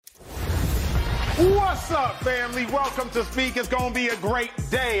What's up, family? Welcome to Speak. It's going to be a great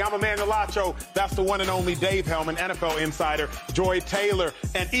day. I'm Emmanuel Lacho. That's the one and only Dave Hellman, NFL insider, Joy Taylor,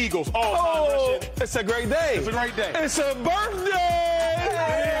 and Eagles all-time rushing. It's a great day. It's a great day. It's a birthday.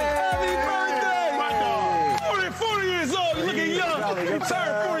 Happy birthday. 40 years old. You're looking young. You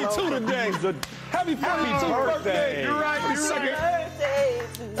turned 42 today. Happy 42nd birthday. You're right.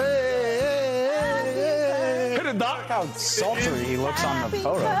 Hit it, Doc. Look how sultry he looks on the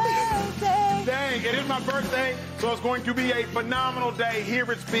photo. Dang, it is my birthday, so it's going to be a phenomenal day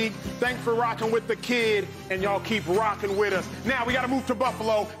here at Speak. Thanks for rocking with the kid, and y'all keep rocking with us. Now, we got to move to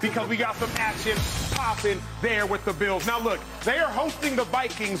Buffalo because we got some action popping there with the Bills. Now, look, they are hosting the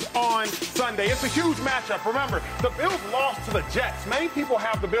Vikings on Sunday. It's a huge matchup. Remember, the Bills lost to the Jets. Many people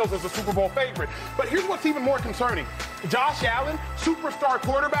have the Bills as a Super Bowl favorite, but here's what's even more concerning. Josh Allen, superstar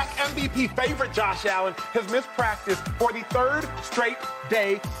quarterback, MVP favorite Josh Allen, has missed practice for the third straight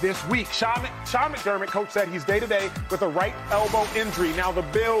day this week. Sean McDermott, coach, said he's day-to-day with a right elbow injury. Now, the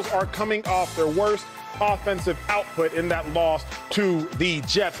Bills are coming off their worst offensive output in that loss to the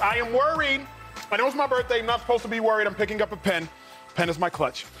Jets. I am worried. I know it's my birthday. I'm not supposed to be worried. I'm picking up a pen. Pen is my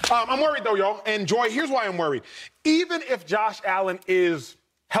clutch. I'm worried, though, y'all. And, Joy, here's why I'm worried. Even if Josh Allen is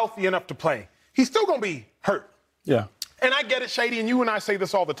healthy enough to play, he's still going to be hurt. Yeah. And I get it, Shady, and you and I say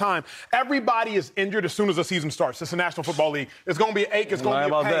this all the time. Everybody is injured as soon as the season starts. It's the National Football League. It's going to be an ache. It's going to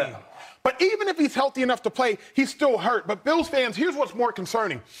be a pain. But even if he's healthy enough to play, he's still hurt. But Bills fans, here's what's more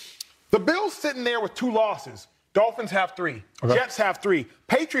concerning. The Bills sitting there with 2 losses. Dolphins have 3. Okay. Jets have 3.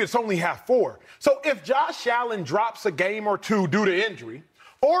 Patriots only have 4. So if Josh Allen drops a game or 2 due to injury,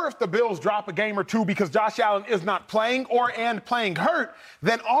 or if the Bills drop a game or 2 because Josh Allen is not playing and playing hurt,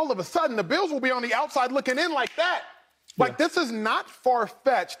 then all of a sudden the Bills will be on the outside looking in like that. Like, this is not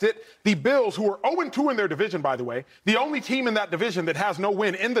far-fetched that the Bills, who are 0-2 in their division, by the way, the only team in that division that has no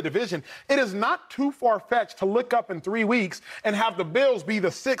win in the division, it is not too far-fetched to look up in 3 weeks and have the Bills be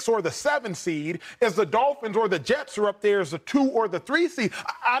the 6 or the 7 seed as the Dolphins or the Jets are up there as the 2 or the 3 seed.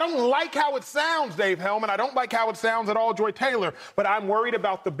 I don't like how it sounds, Dave Hellman. I don't like how it sounds at all, Joy Taylor, but I'm worried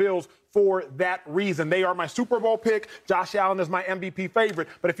about the Bills for that reason. They are my Super Bowl pick. Josh Allen is my MVP favorite.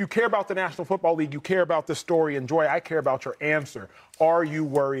 But if you care about the National Football League, you care about this story. And, Joy, I care about your answer. Are you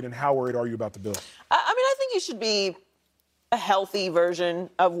worried, and how worried are you about the Bills? I think you should be a healthy version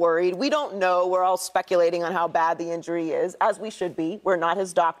of worried. We don't know. We're all speculating on how bad the injury is, as we should be. We're not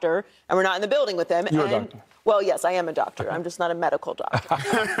his doctor, and we're not in the building with him. You're a doctor. Well, yes, I am a doctor. I'm just not a medical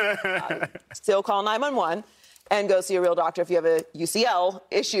doctor. Still call 911. And go see a real doctor if you have a UCL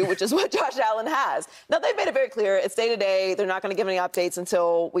issue, which is what Josh Allen has. Now, they've made it very clear. It's day-to-day. They're not going to give any updates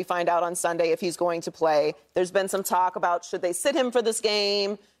until we find out on Sunday if he's going to play. There's been some talk about should they sit him for this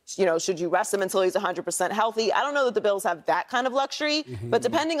game? You know, should you rest him until he's 100% healthy? I don't know that the Bills have that kind of luxury, but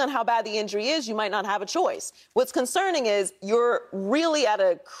depending on how bad the injury is, you might not have a choice. What's concerning is you're really at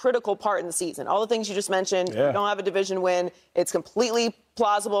a critical part in the season. All the things you just mentioned, you don't have a division win. It's completely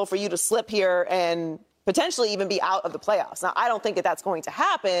plausible for you to slip here and potentially even be out of the playoffs. Now, I don't think that that's going to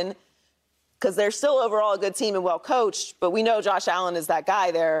happen because they're still overall a good team and well coached, but we know Josh Allen is that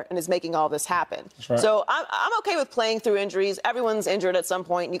guy there and is making all this happen. Right. So I'm okay with playing through injuries. Everyone's injured at some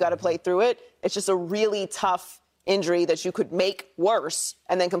point, and you got to play through it. It's just a really tough injury that you could make worse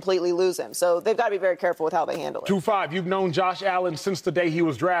and then completely lose him. So they've got to be very careful with how they handle it. 2-5. You've known Josh Allen since the day he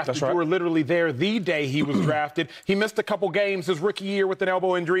was drafted. That's right. You were literally there the day he was drafted. He missed a couple games his rookie year with an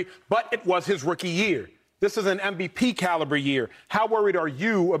elbow injury, but it was his rookie year. This is an MVP caliber year. How worried are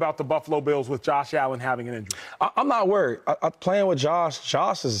you about the Buffalo Bills with Josh Allen having an injury? I'm not worried. Playing with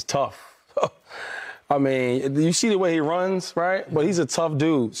Josh is tough. I mean, you see the way he runs, right? But he's a tough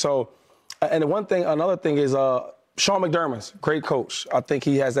dude. So, and another thing is Sean McDermott's great coach. I think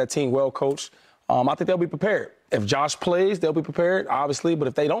he has that team well coached. I think they'll be prepared. If Josh plays, they'll be prepared, obviously. But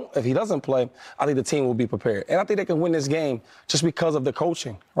if he doesn't play, I think the team will be prepared. And I think they can win this game just because of the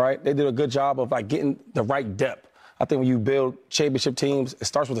coaching, right? They did a good job of getting the right depth. I think when you build championship teams, it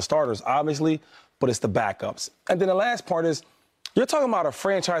starts with the starters, obviously, but it's the backups. And then the last part is you're talking about a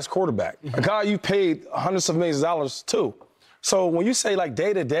franchise quarterback, a guy you paid hundreds of millions of dollars to. So when you say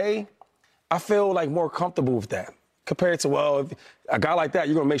day to day, I feel more comfortable with that compared to, if a guy like that,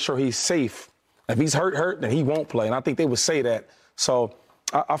 you're going to make sure he's safe. If he's hurt, then he won't play. And I think they would say that. So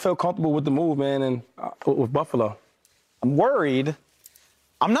I feel comfortable with the move, man, and with Buffalo. I'm worried.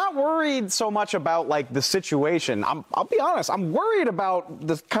 I'm not worried so much about, the situation. I'll be honest. I'm worried about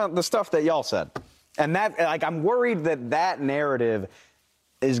the stuff that y'all said. And that, I'm worried that narrative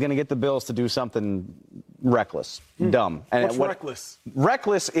is going to get the Bills to do something reckless, dumb. And What's reckless?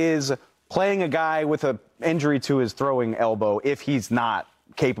 Reckless is playing a guy with an injury to his throwing elbow if he's not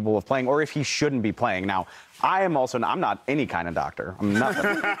capable of playing or if he shouldn't be playing. Now, I'm not any kind of doctor. I'm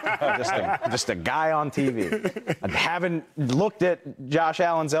nothing. I'm just a guy on TV. I haven't looked at Josh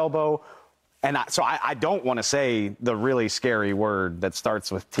Allen's elbow, and so I don't want to say the really scary word that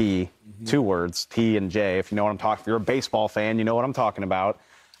starts with T, 2 words, T and J, if you know what I'm talking. If you're a baseball fan, you know what I'm talking about.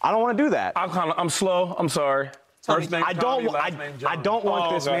 I don't want to do that. I'm slow. I'm sorry. First name I don't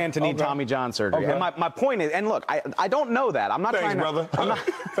want this man to need Tommy John surgery. Okay. And my point is, and look, I don't know that. I'm not Thanks, trying to, brother.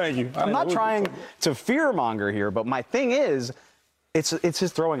 Thank you. I'm not trying to fearmonger here, but my thing is, it's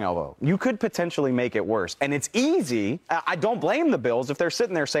his throwing elbow. You could potentially make it worse. And it's easy. I don't blame the Bills if they're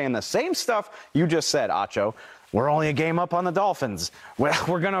sitting there saying the same stuff you just said, Acho. We're only a game up on the Dolphins. We're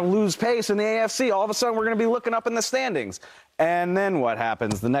going to lose pace in the AFC. All of a sudden, we're going to be looking up in the standings. And then what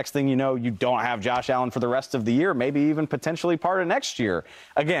happens? The next thing you know, you don't have Josh Allen for the rest of the year, maybe even potentially part of next year.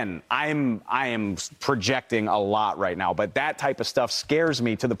 Again, I am projecting a lot right now, but that type of stuff scares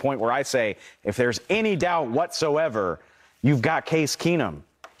me to the point where I say, if there's any doubt whatsoever, you've got Case Keenum.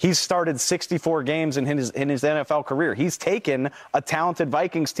 He's started 64 games in his NFL career. He's taken a talented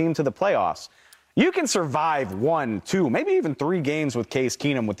Vikings team to the playoffs. You can survive 1, 2, maybe even 3 games with Case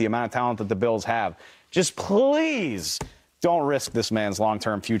Keenum with the amount of talent that the Bills have. Just please don't risk this man's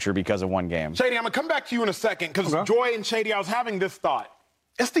long-term future because of 1 game. Shady, I'm going to come back to you in a second because Joy and Shady, I was having this thought.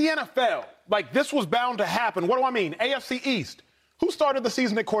 It's the NFL. Like, this was bound to happen. What do I mean? AFC East. Who started the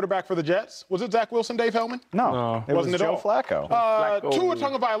season at quarterback for the Jets? Was it Zach Wilson, Dave Hellman? No. It wasn't Joe Flacco. Tua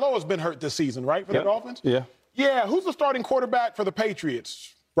Tagovailoa has been hurt this season, right, for the Dolphins? Yeah. Yeah, who's the starting quarterback for the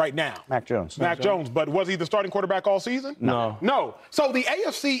Patriots right now? Mac Jones. Mac Jones, but was he the starting quarterback all season? No. So the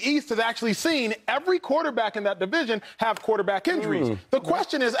AFC East has actually seen every quarterback in that division have quarterback injuries. The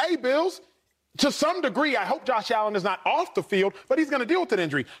question is, Bills, to some degree, I hope Josh Allen is not off the field, but he's going to deal with an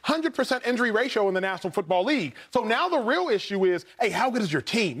injury. 100% injury ratio in the National Football League. So now the real issue is, how good is your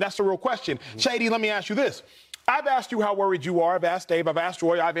team? That's the real question. Shady, let me ask you this. I've asked you how worried you are. I've asked Dave. I've asked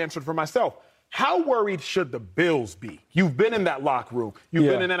Joy. I've answered for myself. How worried should the Bills be? You've been in that locker room. You've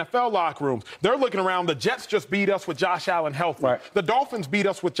been in NFL locker rooms. They're looking around. The Jets just beat us with Josh Allen healthy. Right. The Dolphins beat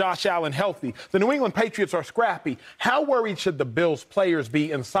us with Josh Allen healthy. The New England Patriots are scrappy. How worried should the Bills players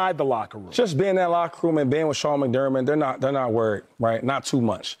be inside the locker room? Just being in that locker room and being with Sean McDermott, they're not worried, right? Not too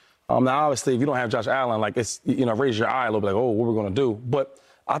much. Now, obviously, if you don't have Josh Allen, like, it's, raise your eye a little bit, like, what are we going to do? But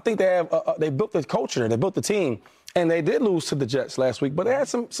I think they built the culture. They built the team. And they did lose to the Jets last week, but they had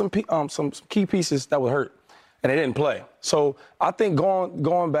some key pieces that were hurt, and they didn't play. So I think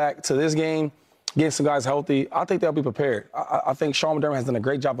going back to this game, getting some guys healthy, I think they'll be prepared. I think Sean McDermott has done a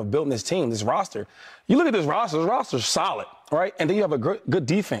great job of building this team, this roster. You look at this roster's solid, right? And then you have a good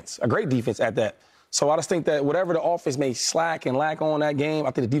defense, a great defense at that. So I just think that whatever the offense may slack and lack on that game,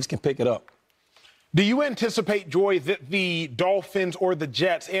 I think the defense can pick it up. Do you anticipate, Joy, that the Dolphins or the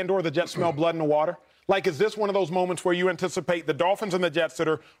Jets smell blood in the water? Like, is this one of those moments where you anticipate the Dolphins and the Jets that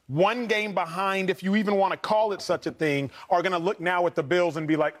are 1 game behind, if you even want to call it such a thing, are going to look now at the Bills and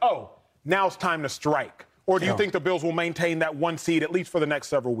be like, now it's time to strike? Or do you think the Bills will maintain that 1 seed at least for the next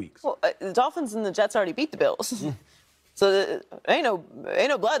several weeks? Well, the Dolphins and the Jets already beat the Bills. So ain't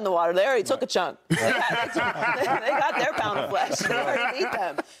no blood in the water. They already took a chunk. They got their pound of flesh. They already beat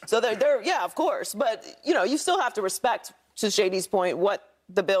them. So they're of course. But, you still have to respect, to Shady's point, what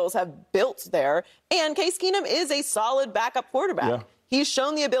the Bills have built there. And Case Keenum is a solid backup quarterback. Yeah. He's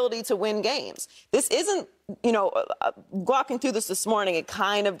shown the ability to win games. This isn't, walking through this morning, it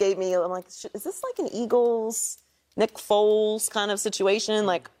kind of gave me, I'm like, is this like an Eagles, Nick Foles kind of situation?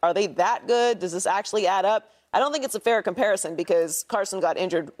 Like, are they that good? Does this actually add up? I don't think it's a fair comparison because Carson got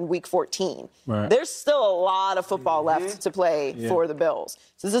injured in week 14. Right. There's still a lot of football left to play for the Bills.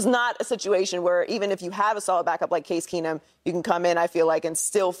 So this is not a situation where even if you have a solid backup like Case Keenum, you can come in, I feel like, and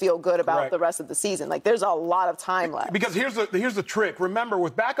still feel good about the rest of the season. Like, there's a lot of time left. Because here's the trick. Remember,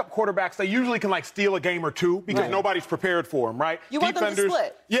 with backup quarterbacks, they usually can, steal a game or two because nobody's prepared for them, right? You want them to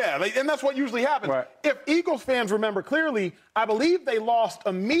split. Yeah, and that's what usually happens. Right. If Eagles fans remember clearly, I believe they lost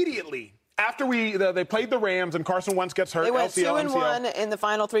immediately after they played the Rams and Carson Wentz gets hurt. They went LCL, 2-1 in the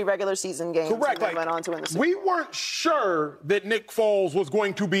final 3 regular season games. Correct. And went on to win the Super Bowl. We weren't sure that Nick Foles was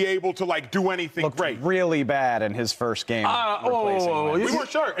going to be able to do anything great. Really bad in his first game. We weren't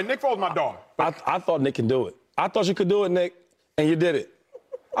sure. And Nick Foles, my dog. I thought Nick can do it. I thought you could do it, Nick, and you did it.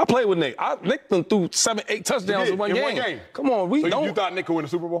 I played with Nick. Nick threw 7-8 touchdowns in one game. Come on, you thought Nick could win the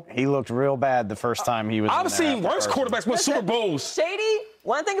Super Bowl? He looked real bad the first time he was. I've seen worse quarterbacks win Super Bowls. Shady.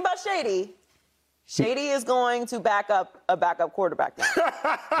 One thing about Shady is going to back up a backup quarterback now.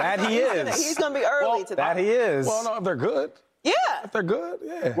 That he is. He's going to be early to that. That he is. Well, no, if they're good. Yeah. If they're good,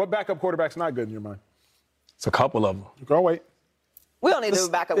 yeah. What backup quarterback's not good in your mind? It's a couple of them. Go wait. We don't need to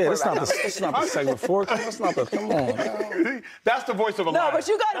back up quarterback. It's not the segment 4. That's not the. Come on. Man. That's the voice of a liar. No, but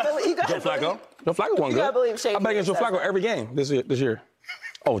you got to believe. Joe Flacco. Joe Flacco won good. You got to believe Shane. I bet against Joe Flacco every game this year.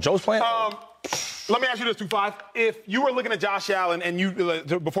 Oh, Joe's playing? Let me ask you this, 2-5. If you were looking at Josh Allen and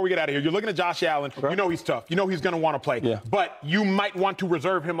before we get out of here, you're looking at Josh Allen, you know he's tough. You know he's going to want to play. Yeah. But you might want to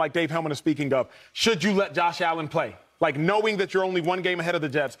reserve him like Dave Hellman is speaking of. Should you let Josh Allen play? Like knowing that you're only one game ahead of the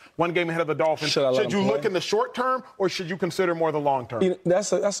Jets, one game ahead of the Dolphins. Should you look in the short term or should you consider more the long term? You know,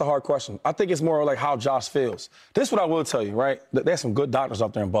 that's a hard question. I think it's more like how Josh feels. This is what I will tell you, right? There's some good doctors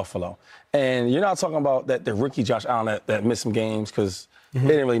up there in Buffalo. And you're not talking about the rookie Josh Allen that missed some games because it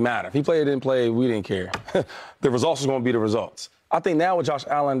didn't really matter. If he played or didn't play, we didn't care. The results are going to be the results. I think now with Josh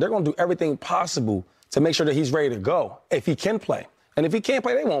Allen, they're going to do everything possible to make sure that he's ready to go if he can play. And if he can't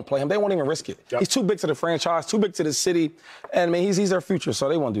play, they won't play him. They won't even risk it. Yep. He's too big to the franchise, too big to the city. And, I mean, he's their future, so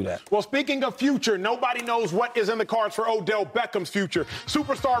they won't do that. Well, speaking of future, nobody knows what is in the cards for Odell Beckham's future.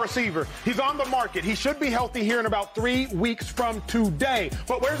 Superstar receiver. He's on the market. He should be healthy here in about 3 weeks from today.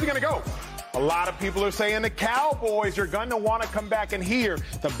 But where's he going to go? A lot of people are saying the Cowboys are going to want to come back and hear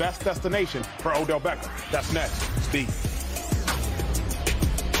the best destination for Odell Beckham. That's next. Steve.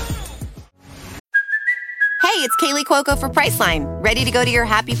 Hey, it's Kaylee Cuoco for Priceline. Ready to go to your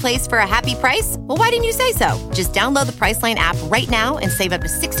happy place for a happy price? Well, why didn't you say so? Just download the Priceline app right now and save up to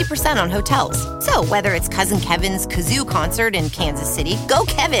 60% on hotels. So whether it's Cousin Kevin's Kazoo Concert in Kansas City, go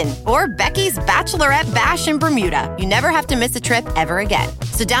Kevin, or Becky's Bachelorette Bash in Bermuda, you never have to miss a trip ever again.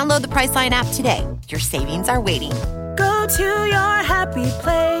 So download the Priceline app today. Your savings are waiting. Go to your happy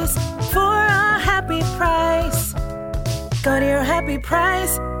place for a happy price. Go to your happy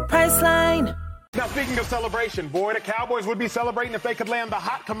price, Priceline. Now, speaking of celebration, boy, the Cowboys would be celebrating if they could land the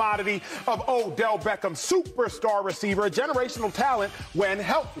hot commodity of Odell Beckham, superstar receiver, a generational talent when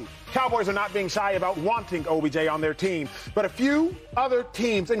healthy. Cowboys are not being shy about wanting OBJ on their team, but a few other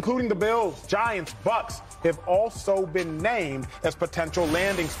teams, including the Bills, Giants, Bucks, have also been named as potential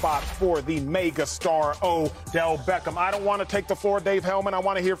landing spots for the mega star Odell Beckham. I don't want to take the floor, Dave Hellman. I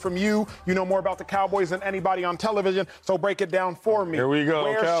want to hear from you. You know more about the Cowboys than anybody on television, so break it down for me. Here we go,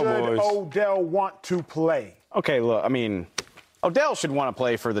 Where Cowboys. should Odell want to play? Okay, look, I mean, Odell should want to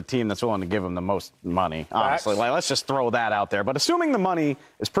play for the team that's willing to give him the most money, honestly. Like, let's just throw that out there. But assuming the money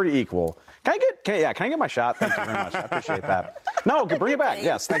is pretty equal, can I get my shot? Thank you very much. I appreciate that. No, bring it back.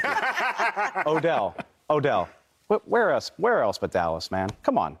 Yes, thank you. Odell. Where else but Dallas, man?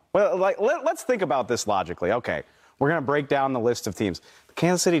 Come on. Well, let's think about this logically. Okay, we're going to break down the list of teams. The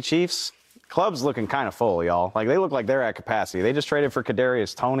Kansas City Chiefs, club's looking kind of full, y'all. Like, they look like they're at capacity. They just traded for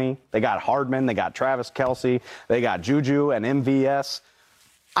Kadarius Toney. They got Hardman. They got Travis Kelce. They got Juju and MVS.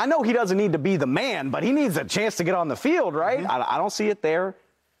 I know he doesn't need to be the man, but he needs a chance to get on the field, right? Mm-hmm. I don't see it there.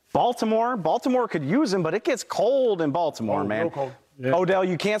 Baltimore could use him, but it gets cold in Baltimore, man. Real cold. Yeah. Odell,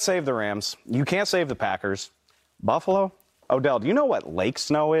 you can't save the Rams. You can't save the Packers. Buffalo? Odell, do you know what lake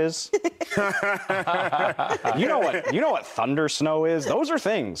snow is? You know what thunder snow is? Those are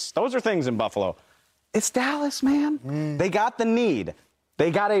things in Buffalo. It's Dallas, man. They got the need.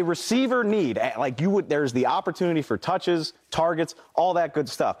 They got a receiver need. There's the opportunity for touches, targets, all that good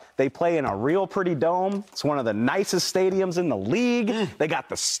stuff. They play in a real pretty dome. It's one of the nicest stadiums in the league. They got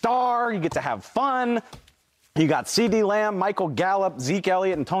the star. You get to have fun. You got CeeDee Lamb, Michael Gallup, Zeke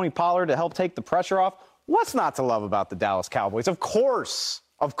Elliott, and Tony Pollard to help take the pressure off. What's not to love about the Dallas Cowboys? Of course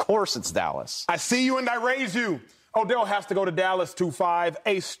it's Dallas. I see you and I raise you. Odell has to go to Dallas 2-5.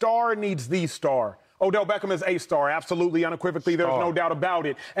 A star needs the star. Odell Beckham is a star, absolutely, unequivocally. There's no doubt about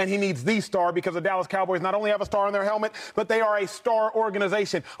it. And he needs the star because the Dallas Cowboys not only have a star on their helmet, but they are a star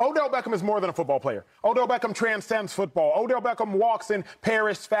organization. Odell Beckham is more than a football player. Odell Beckham transcends football. Odell Beckham walks in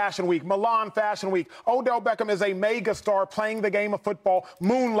Paris Fashion Week, Milan Fashion Week. Odell Beckham is a mega star playing the game of football,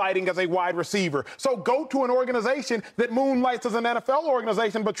 moonlighting as a wide receiver. So go to an organization that moonlights as an NFL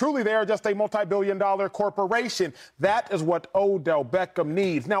organization, but truly they are just a multi-billion-dollar corporation. That is what Odell Beckham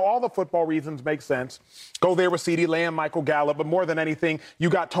needs. Now, all the football reasons make sense. Go there with CeeDee Lamb, Michael Gallup, but more than anything, you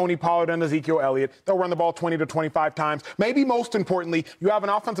got Tony Pollard and Ezekiel Elliott. They'll run the ball 20 to 25 times. Maybe most importantly, you have an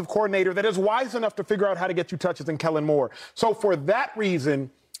offensive coordinator that is wise enough to figure out how to get you touches in Kellen Moore. So for that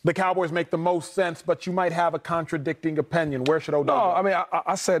reason, the Cowboys make the most sense, but you might have a contradicting opinion. Where should Odell go? I mean,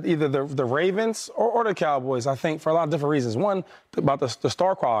 I said either the Ravens or the Cowboys, I think, for a lot of different reasons. One, about the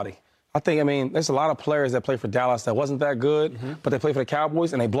star quality. I think, there's a lot of players that play for Dallas that wasn't that good, but they play for the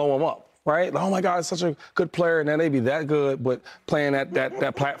Cowboys and they blow them up. Right? Oh, my God, it's such a good player, and then they be that good, but playing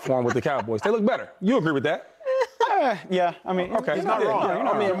that platform with the Cowboys. They look better. You agree with that? Yeah, I mean, okay, He's not wrong.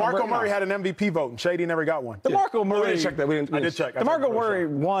 I mean, DeMarco Murray had an MVP vote, and Shady never got one. DeMarco Murray. We didn't check that. I did check. DeMarco Murray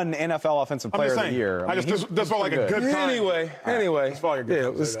won NFL Offensive Player of the Year. I just this felt like a good time. Anyway,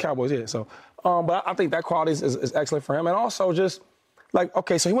 it's Cowboys, yeah. So, but I think that quality is excellent for him, and also just like,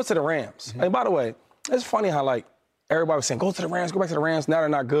 okay, so he went to the Rams. And by the way, it's funny how like everybody was saying, go to the Rams, go back to the Rams. Now they're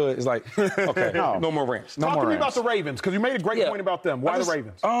not good. It's like, okay, no more Rams. Talk to me about the Ravens, because you made a great point about them. Why the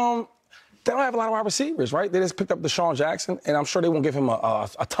Ravens? They don't have a lot of wide receivers, right? They just picked up Deshaun Jackson, and I'm sure they won't give him a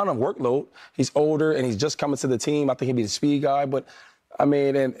ton of workload. He's older, and he's just coming to the team. I think he'll be the speed guy. But, I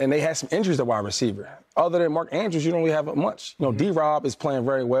mean, and they had some injuries at wide receiver. Other than Mark Andrews, you don't really have much. You know, D-Rob is playing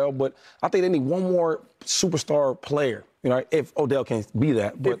very well, but I think they need one more superstar player, you know, if Odell can be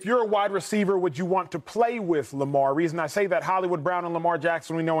that. But if you're a wide receiver, would you want to play with Lamar? Reason I say that, Hollywood Brown and Lamar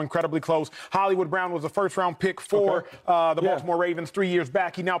Jackson, we know incredibly close. Hollywood Brown was a first-round pick for the Baltimore Ravens 3 years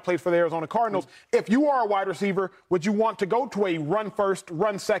back. He now plays for the Arizona Cardinals. If you are a wide receiver, would you want to go to a run-first,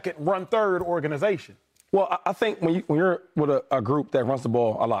 run-second, run-third organization? Well, I think when you're with a group that runs the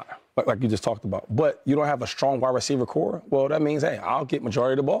ball a lot, like you just talked about, but you don't have a strong wide receiver core, well, that means, hey, I'll get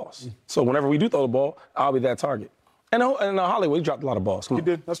majority of the balls. So whenever we do throw the ball, I'll be that target. And Hollywood, he dropped a lot of balls. He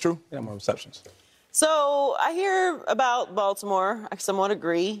did. That's true. He had more receptions. So I hear about Baltimore. I somewhat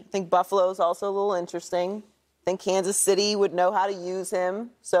agree. I think Buffalo's also a little interesting. I think Kansas City would know how to use him.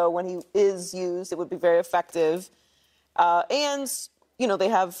 So when he is used, it would be very effective. And you know, they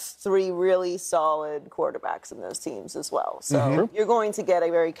have 3 really solid quarterbacks in those teams as well. So you're going to get a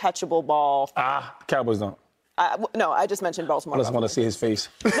very catchable ball. Cowboys don't. No, I just mentioned Baltimore. I just want to see his face.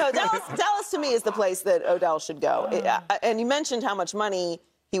 No, Dallas to me is the place that Odell should go. And you mentioned how much money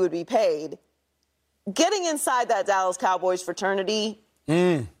he would be paid. Getting inside that Dallas Cowboys fraternity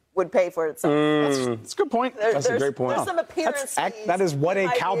would pay for itself. That's a good point. That's a great point. There's some appearance fees. That is what a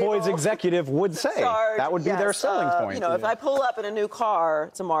Cowboys executive would say. That would be their selling point. You know, if I pull up in a new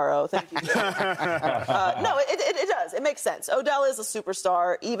car tomorrow, thank you. No, it does. It makes sense. Odell is a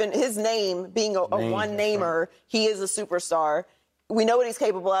superstar. Even his name being a one-namer, he is a superstar. We know what he's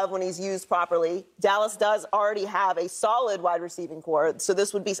capable of when he's used properly. Dallas does already have a solid wide receiving core, so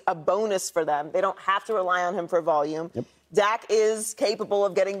this would be a bonus for them. They don't have to rely on him for volume. Dak is capable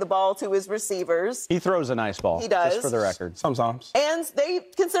of getting the ball to his receivers. He throws a nice ball. He does. Just for the record. Sometimes. And they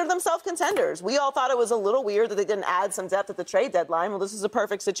consider themselves contenders. We all thought it was a little weird that they didn't add some depth at the trade deadline. Well, this is a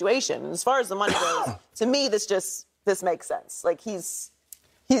perfect situation. And as far as the money goes, to me, this makes sense. Like, he's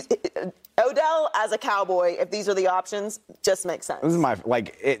Odell as a Cowboy, if these are the options, just makes sense.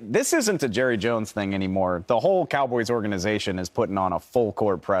 This isn't a Jerry Jones thing anymore. The whole Cowboys organization is putting on a full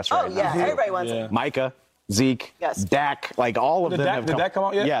court press right now. Everybody wants it. Micah, Zeke, Dak, like all of them. Did Dak come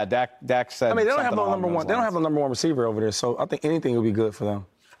out yet? Yeah, Dak said. I mean, they don't have no number one. They don't have a number one receiver over there, so I think anything would be good for them.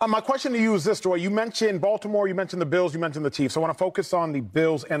 My question to you is this, Joy. You mentioned Baltimore, you mentioned the Bills, you mentioned the Chiefs. I want to focus on the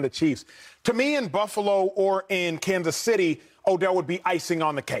Bills and the Chiefs. To me, in Buffalo or in Kansas City, Odell would be icing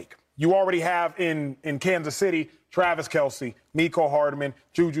on the cake. You already have in Kansas City Travis Kelce, Mecole Hardman,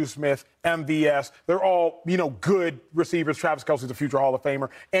 Juju Smith, MVS. They're all, good receivers. Travis Kelce's a future Hall of Famer.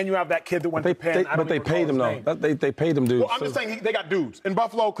 And you have that kid that went to Penn. But they paid him, though. They paid him dudes. Well, I'm just saying they got dudes. In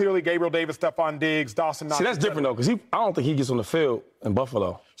Buffalo, clearly, Gabriel Davis, Stephon Diggs, Dawson Knox. See, that's different, though, because I don't think he gets on the field in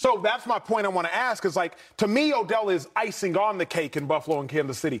Buffalo. So that's my point I want to ask is, to me, Odell is icing on the cake in Buffalo and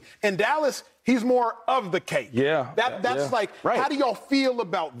Kansas City. In Dallas, he's more of the cake. Yeah. That's how do y'all feel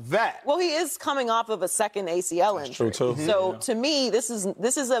about that? Well, he is coming off of a second ACL injury. True, too. So, to me, this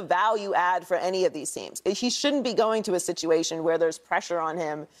is a value add for any of these teams. He shouldn't be going to a situation where there's pressure on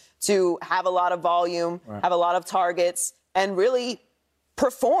him to have a lot of volume, have a lot of targets, and really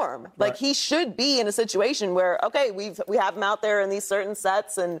perform. He should be in a situation where, okay, we have him out there in these certain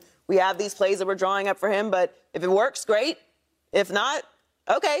sets and we have these plays that we're drawing up for him, but if it works, great. If not,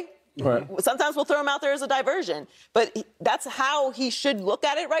 okay. Right. Sometimes we'll throw him out there as a diversion. But that's how he should look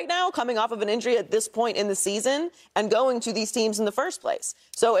at it right now, coming off of an injury at this point in the season and going to these teams in the first place.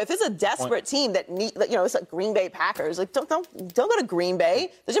 So if it's a desperate team that it's like Green Bay Packers, don't go to Green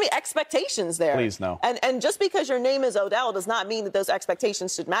Bay. There's going to be expectations there. Please, no. And just because your name is Odell does not mean that those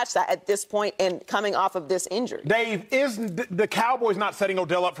expectations should match that at this point and coming off of this injury. Dave, is the Cowboys not setting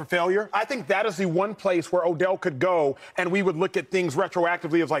Odell up for failure? I think that is the one place where Odell could go and we would look at things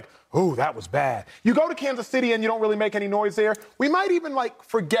retroactively as ooh, that was bad. You go to Kansas City and you don't really make any noise there. We might even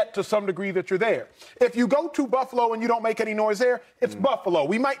forget to some degree that you're there. If you go to Buffalo and you don't make any noise there, it's Buffalo.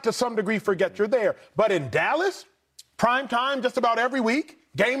 We might to some degree forget you're there. But in Dallas, prime time just about every week,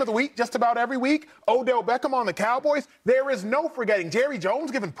 game of the week just about every week, Odell Beckham on the Cowboys, there is no forgetting. Jerry Jones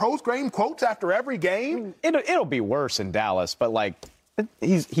giving post-game quotes after every game. It'll be worse in Dallas, but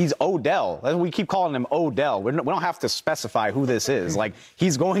He's Odell. We keep calling him Odell. We don't have to specify who this is. Like,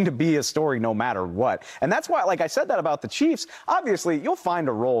 he's going to be a story no matter what. And that's why, like I said that about the Chiefs, obviously you'll find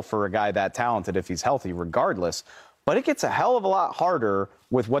a role for a guy that talented if he's healthy regardless. But it gets a hell of a lot harder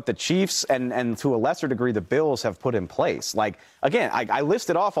with what the Chiefs and to a lesser degree the Bills have put in place. Like, again, I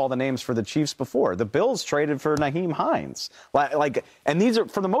listed off all the names for the Chiefs before. The Bills traded for Nyheim Hines. And these are,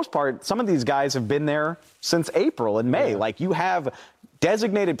 for the most part, some of these guys have been there since April and May. Yeah. Like, you have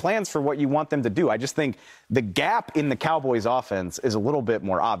designated plans for what you want them to do. I just think the gap in the Cowboys offense is a little bit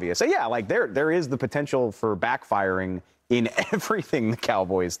more obvious. So, yeah, like there is the potential for backfiring in everything the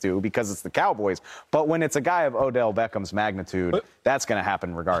Cowboys do because it's the Cowboys. But when it's a guy of Odell Beckham's magnitude, that's going to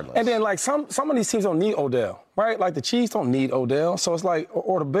happen regardless. And then, like, some of these teams don't need Odell, right? Like, the Chiefs don't need Odell. So it's like,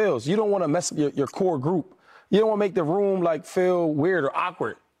 or the Bills. You don't want to mess up your core group. You don't want to make the room, like, feel weird or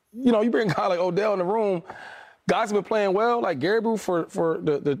awkward. You know, you bring a guy like Odell in the room, guys have been playing well, like Gary Boo for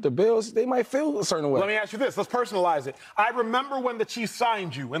the Bills, they might feel a certain way. Let me ask you this. Let's personalize it. I remember when the Chiefs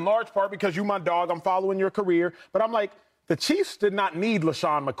signed you, in large part because you my dog. I'm following your career. But I'm like, the Chiefs did not need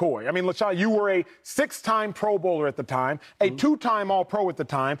LaShawn McCoy. I mean, LaShawn, you were a 6-time Pro Bowler at the time, a 2-time All-Pro at the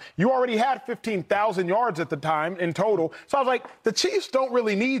time. You already had 15,000 yards at the time in total. So I was like, the Chiefs don't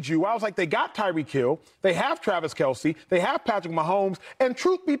really need you. I was like, they got Tyreek Hill. They have Travis Kelce. They have Patrick Mahomes. And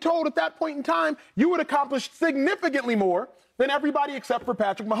truth be told, at that point in time, you would accomplish significantly more than everybody except for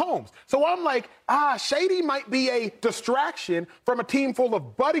Patrick Mahomes. So I'm like, Shady might be a distraction from a team full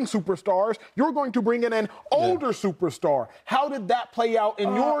of budding superstars. You're going to bring in an older superstar. How did that play out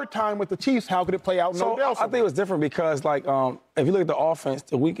in your time with the Chiefs? How could it play out in Odell's? I think it was different because, like, if you look at the offense,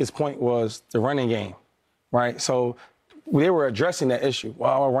 the weakest point was the running game, right? So they were addressing that issue.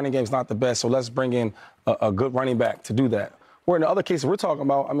 Well, our running game's not the best, so let's bring in a good running back to do that. Where in the other cases we're talking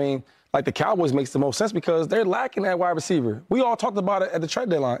about, I mean, like the Cowboys makes the most sense because they're lacking that wide receiver. We all talked about it at the trade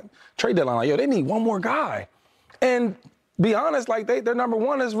deadline. Like, yo, they need one more guy. And be honest, like their number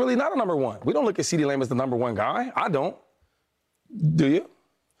one is really not a number one. We don't look at CeeDee Lamb as the number one guy. I don't. Do you?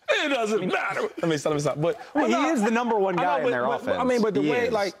 It doesn't matter. Let me stop. But he is the number one guy in their offense. I mean, but the way,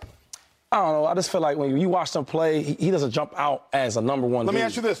 like, I don't know. I just feel like when you watch them play, he doesn't jump out as a number one. Let me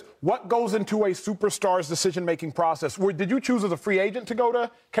ask you this. What goes into a superstar's decision-making process? Did you choose as a free agent to go to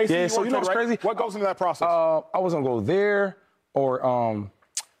KC? Yeah, so you know what's crazy? What goes into that process? I was going to go there or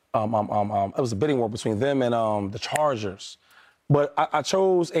it was a bidding war between them and the Chargers. But I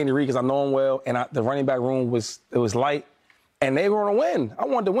chose Andy Reid because I know him well, and the running back room was light, and they were going to win. I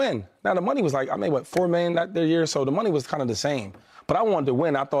wanted to win. Now, the money was like, I made, $4 million that year, so the money was kind of the same. But I wanted to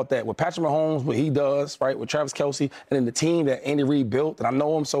win. I thought that with Patrick Mahomes, what he does, right, with Travis Kelce, and then the team that Andy Reid built, that I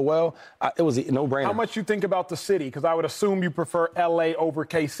know him so well, it was a no-brainer. How much you think about the city? Because I would assume you prefer L.A. over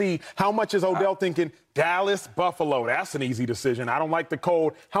KC. How much is Odell thinking Dallas, Buffalo? That's an easy decision. I don't like the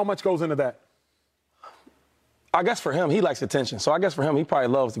cold. How much goes into that? I guess for him, he likes attention. So I guess for him, he probably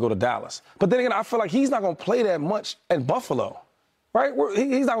loves to go to Dallas. But then again, I feel like he's not going to play that much in Buffalo. Right?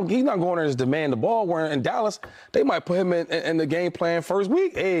 He's not going there to demand the ball. Where in Dallas, they might put him in the game plan first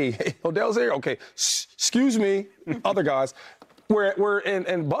week. Hey, Odell's here. Okay, excuse me, other guys. We're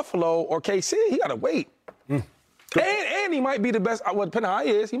in Buffalo or KC, he got to wait. And he might be the best, well, depending on how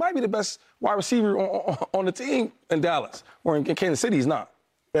he is, he might be the best wide receiver on the team in Dallas. Or in Kansas City, he's not.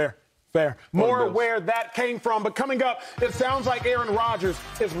 Fair. More where that came from. But coming up, it sounds like Aaron Rodgers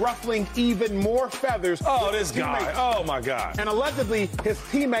is ruffling even more feathers. Oh, this guy. Oh, my God. And allegedly, his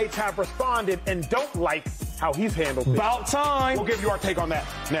teammates have responded and don't like how he's handled it. About time. We'll give you our take on that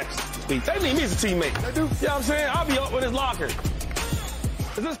next. They need me as a teammate. They do. You know what I'm saying? I'll be up with his locker.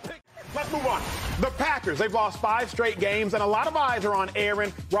 Is this pick? Let's move on. The Packers, they've lost 5 straight games, and a lot of eyes are on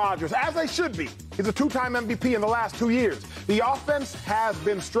Aaron Rodgers, as they should be. He's a 2-time MVP in the last 2 years. The offense has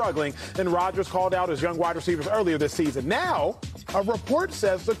been struggling, and Rodgers called out his young wide receivers earlier this season. Now, a report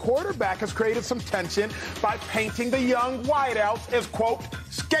says the quarterback has created some tension by painting the young wideouts as, quote,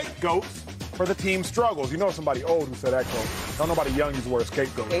 scapegoats for the team's struggles. You know somebody old who said that, quote. Don't nobody young use the word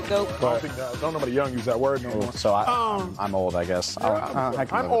scapegoat. Don't nobody young use that word no more. So I'm old, I guess.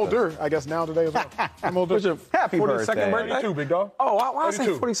 I'm older, I guess, now today as well. I'm older. What's your happy 42nd birthday. birthday? 32, big dog. Oh, why I say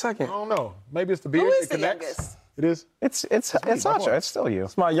 32. 42nd? I don't know. Maybe it's the beard. Who is it the connects. youngest? It is. It's Sacha. It's still you.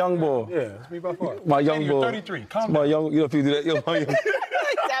 It's my young boy. Yeah, it's me by far. My young boy. 33. Calm My down. young, you know, if you do that, you're my young,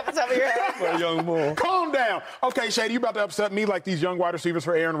 Tap the top of your head. my young boy. Calm down. Okay, Shady, you about to upset me like these young wide receivers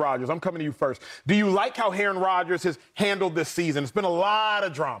for Aaron Rodgers. I'm coming to you first. Do you like how Aaron Rodgers has handled this season? It's been a lot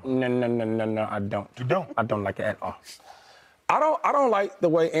of drama. No, I don't. You don't? I don't like it at all. I don't like the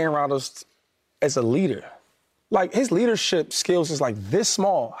way Aaron Rodgers is a leader. Like, his leadership skills is like this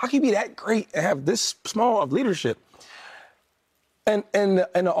small. How can you be that great and have this small of leadership? And in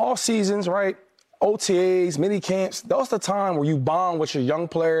the off seasons, right? OTAs, mini camps, that's the time where you bond with your young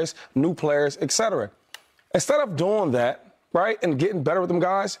players, new players, etc. Instead of doing that, right, and getting better with them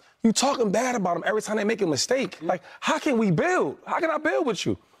guys, you talking bad about them every time they make a mistake. Like, how can we build? How can I build with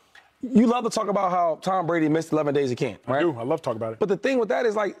you? You love to talk about how Tom Brady missed 11 days of camp, right? I do. I love talking about it. But the thing with that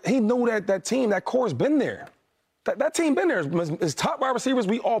is, like, he knew that team, that core's been there. That team been there. His top wide receivers,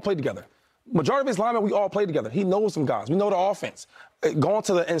 we all played together. Majority of his linemen, we all played together. He knows some guys. We know the offense. Going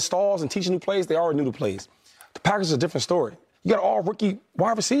to the installs and teaching new plays, they already knew the plays. The Packers is a different story. You got all rookie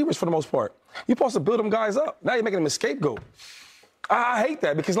wide receivers for the most part. You're supposed to build them guys up. Now you're making them a scapegoat. I hate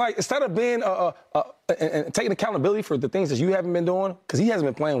that because, like, instead of being and taking accountability for the things that you haven't been doing, because he hasn't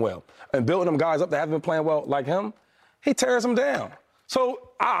been playing well, and building them guys up that haven't been playing well like him, he tears them down. So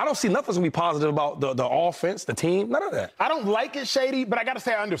I don't see nothing's going to be positive about the offense, the team, none of that. I don't like it, Shady, but I got to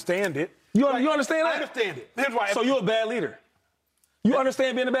say I understand it. You understand that? I understand it. Here's why. So you're a bad leader. You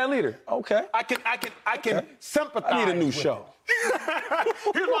understand being a bad leader? Okay. I can sympathize. I need a new with show.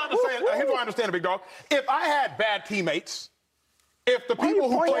 Here's why I understand it, big dog. If I had bad teammates, if the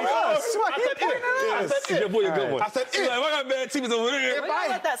people who played us, I said if. Boy, a good one. I said if. Like, I got bad teammates over there. We're going to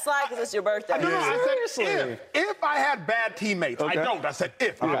let that slide because it's your birthday. I said if I had bad teammates. Okay. I don't. I said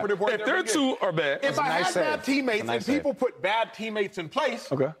if. Okay. If their two are bad. If I had bad teammates and people put bad teammates in place,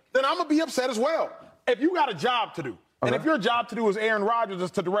 then I'm going to be upset as well. If you got a job to do, and if your job to do is Aaron Rodgers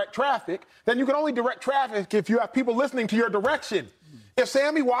is to direct traffic, then you can only direct traffic if you have people listening to your direction. If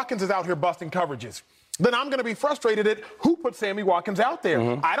Sammy Watkins is out here busting coverages, then I'm going to be frustrated at who put Sammy Watkins out there.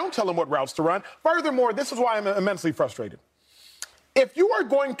 I don't tell him what routes to run. Furthermore, this is why I'm immensely frustrated. If you are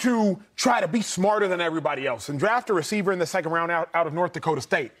going to try to be smarter than everybody else and draft a receiver in the second round out of North Dakota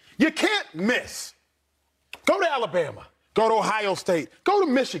State, you can't miss. Go to Alabama. Go to Ohio State. Go to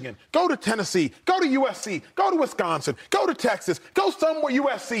Michigan. Go to Tennessee. Go to USC. Go to Wisconsin. Go to Texas. Go somewhere,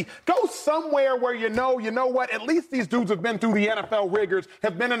 USC. Go somewhere where you know what? At least these dudes have been through the NFL rigors,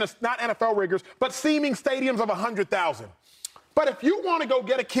 have been in not NFL rigors, but seeming stadiums of 100,000. But if you want to go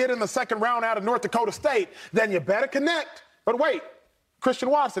get a kid in the second round out of North Dakota State, then you better connect. But wait, Christian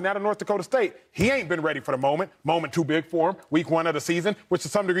Watson out of North Dakota State, he ain't been ready for the moment. Moment too big for him. Week 1 of the season, which to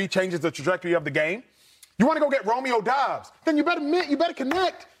some degree changes the trajectory of the game. You want to go get Romeo Doubs, then you better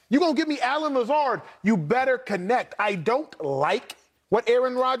connect. You're going to give me Allen Lazard. You better connect. I don't like what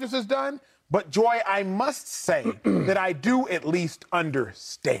Aaron Rodgers has done, but, Joy, I must say that I do at least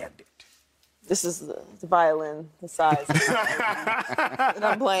understand it. This is the violin, the size that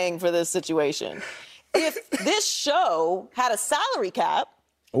I'm playing for this situation. If this show had a salary cap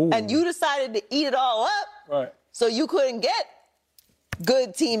and you decided to eat it all up so you couldn't get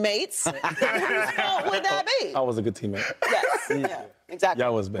good teammates, whose fault would that be? I was a good teammate. Yes, yeah, exactly.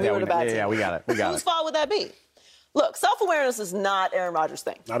 Y'all was bad. We were the bad team. Yeah, we got it. Whose fault would that be? Look, self-awareness is not Aaron Rodgers'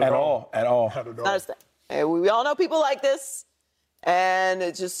 thing. Not at all. Not his thing. And we all know people like this, and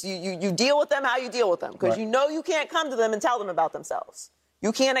it's just you deal with them how you deal with them, because you know you can't come to them and tell them about themselves.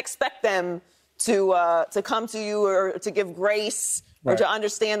 You can't expect them to come to you or to give grace or to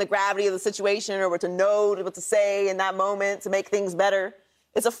understand the gravity of the situation or to know what to say in that moment to make things better.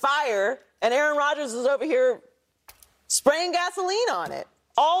 It's a fire, and Aaron Rodgers is over here spraying gasoline on it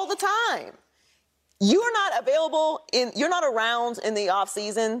all the time. You're not around in the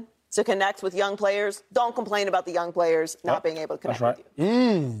offseason to connect with young players. Don't complain about the young players not being able to connect with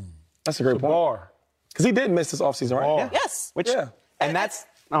you. That's a great point. Because he did miss this offseason, right? Yeah. Yes. And that's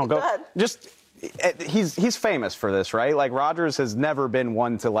go ahead. Just he's famous for this, right? Like, Rodgers has never been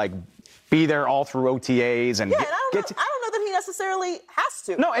one to, like, be there all through OTAs and I don't know that he necessarily has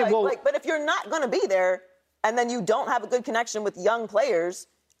to. No, but if you're not going to be there and then you don't have a good connection with young players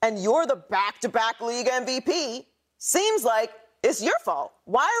and you're the back-to-back league MVP, seems like it's your fault.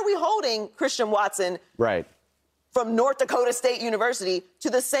 Why are we holding Christian Watson from North Dakota State University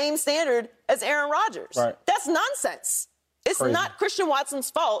to the same standard as Aaron Rodgers? That's nonsense. It's not Christian Watson's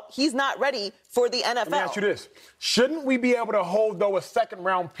fault. He's not ready for the NFL. Let me ask you this. Shouldn't we be able to hold, though, a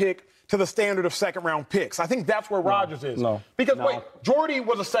second-round pick to the standard of second-round picks? I think that's where Rodgers is. Because, wait, Jordy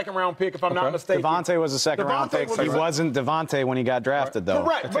was a second-round pick, if I'm not mistaken. Devontae was a second-round pick. He wasn't Devontae when he got drafted, though.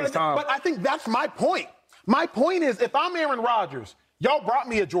 Correct. But I think that's my point. My point is, if I'm Aaron Rodgers, y'all brought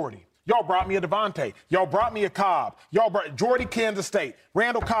me a Jordy. Y'all brought me a Devontae. Y'all brought me a Cobb. Y'all brought Jordy, Kansas State.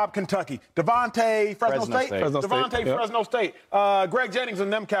 Randall Cobb, Kentucky. Devontae, Fresno State. Fresno State. Greg Jennings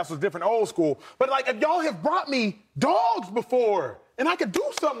and them cats was different, old school. But, like, if y'all have brought me dogs before, and I could do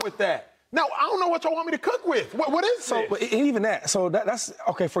something with that. Now, I don't know what y'all want me to cook with. What is it? Even that. So that's,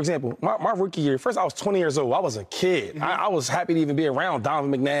 okay, for example, my rookie year, first I was 20 years old. I was a kid. I was happy to even be around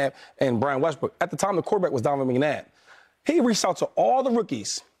Donovan McNabb and Brian Westbrook. At the time, the quarterback was Donovan McNabb. he reached out to all the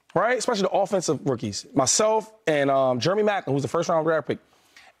rookies, right? Especially the offensive rookies. Myself and Jeremy Maclin, who's the first-round draft pick.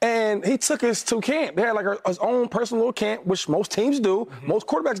 And he took us to camp. They had like his own personal little camp, which most teams do. Mm-hmm. Most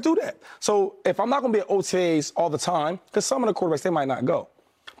quarterbacks do that. So if I'm not going to be at OTAs all the time, because some of the quarterbacks, they might not go.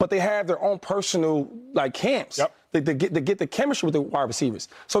 But they have their own personal, like, camps. Yep. They get the chemistry with the wide receivers.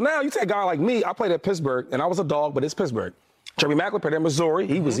 So now you take a guy like me. I played at Pittsburgh, and I was a dog, but it's Pittsburgh. Jeremy Maclin played at Missouri.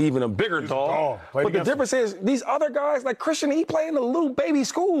 He was even a bigger dog. But the difference is these other guys, like Christian, he played in a little baby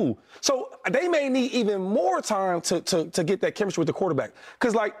school. So they may need even more time to get that chemistry with the quarterback.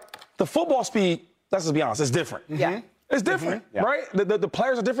 Because, like, the football speed, let's just be honest, it's different. Yeah. It's different, right? The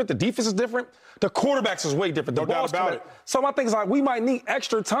players are different. The defense is different. The quarterbacks is way different. The ball's about it. So my thing is, like, we might need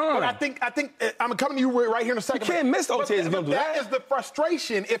extra time. But I think I'm coming to you right here in a second. You can't miss OTAs if you don't do that. That is the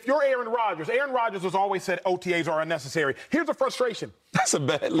frustration. If you're Aaron Rodgers has always said OTAs are unnecessary. Here's the frustration. That's a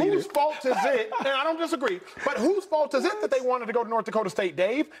bad leader. Whose fault is it? And I don't disagree. But whose fault is it that they wanted to go to North Dakota State,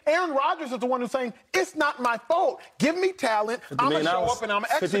 Dave? Aaron Rodgers is the one who's saying, it's not my fault. Give me talent. I'm going to show up and I'm going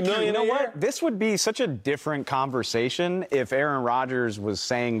to execute. You know what? This would be such a different conversation if Aaron Rodgers was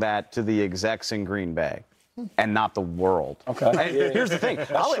saying that to the execs in Green Bay and not the world. Okay. Here's the thing.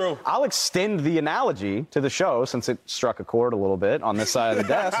 I'll extend the analogy to the show since it struck a chord a little bit on this side of the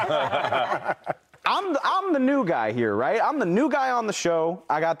desk. I'm the new guy here, right? I'm the new guy on the show.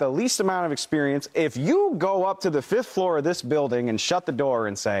 I got the least amount of experience. If you go up to the 5th floor of this building and shut the door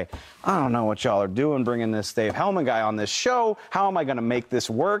and say, I don't know what y'all are doing bringing this Dave Hellman guy on this show. How am I going to make this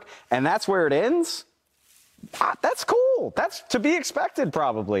work? And that's where it ends. That's cool. That's to be expected,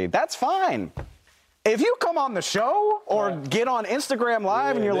 probably. That's fine. If you come on the show or get on Instagram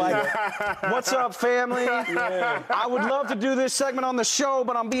Live and you're like, what's up, family? I would love to do this segment on the show,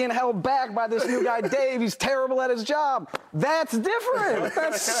 but I'm being held back by this new guy, Dave. He's terrible at his job. That's different.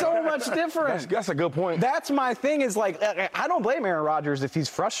 That's so much different. That's a good point. That's my thing is, like, I don't blame Aaron Rodgers if he's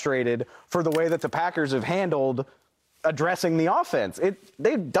frustrated for the way that the Packers have handled addressing the offense.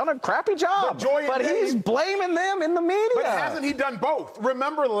 They've done a crappy job, but he's blaming them in the media. But hasn't he done both?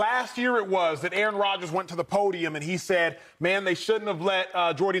 Remember last year it was that Aaron Rodgers went to the podium and he said, man, they shouldn't have let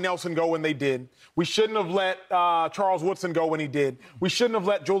Jordy Nelson go when they did. We shouldn't have let Charles Woodson go when he did. We shouldn't have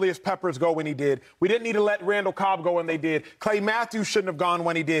let Julius Peppers go when he did. We didn't need to let Randall Cobb go when they did. Clay Matthews shouldn't have gone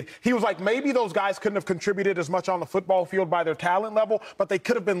when he did. He was like, maybe those guys couldn't have contributed as much on the football field by their talent level, but they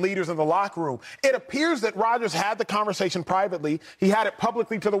could have been leaders in the locker room. It appears that Rodgers had the conversation privately. He had it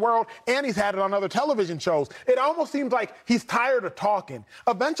publicly to the world, and he's had it on other television shows. It almost seems like he's tired of talking.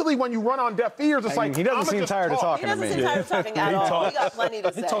 Eventually, when you run on deaf ears, it's like, he doesn't seem tired of talking to me. He doesn't seem tired of talking at all. He got plenty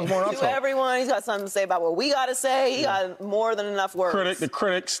to say. To everyone, he's got something to say about what we got to say. He got more than enough words. The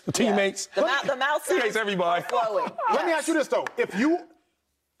critics, the teammates. The mouth sounds everybody. Flowing. Let me ask you this, though.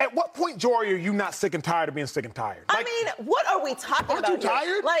 At what point, Jory, are you not sick and tired of being sick and tired? Like, I mean, what are we talking about? Aren't you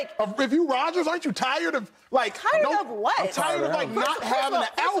tired? Like, if you Rodgers, aren't you tired of, like... Tired of what? I'm tired of, like, not having an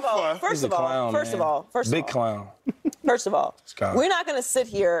alpha. First of all, big clown. First of all, we're not going to sit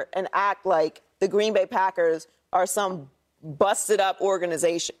here and act like the Green Bay Packers are some busted-up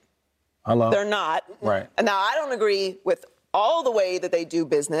organization. They're not. Right. And now, I don't agree with all the way that they do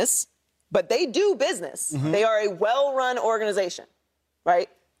business, but they do business. Mm-hmm. They are a well-run organization, right?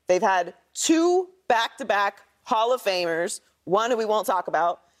 They've had 2 back-to-back Hall of Famers, one who we won't talk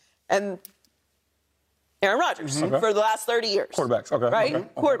about, and Aaron Rodgers for the last 30 years. Quarterbacks, okay. Right? Okay.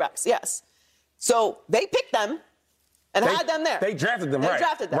 Quarterbacks, yes. So they picked them and had them there. They drafted them, They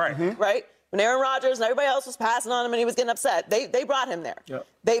drafted them, right? When Aaron Rodgers and everybody else was passing on him and he was getting upset, they brought him there. Yep.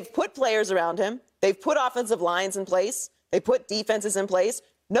 They've put players around him. They've put offensive lines in place. They put defenses in place.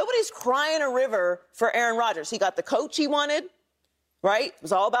 Nobody's crying a river for Aaron Rodgers. He got the coach he wanted. Right? It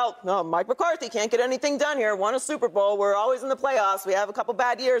was all about, Mike McCarthy can't get anything done here. Won a Super Bowl. We're always in the playoffs. We have a couple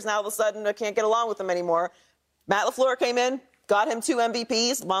bad years. Now all of a sudden I can't get along with him anymore. Matt LaFleur came in, got him 2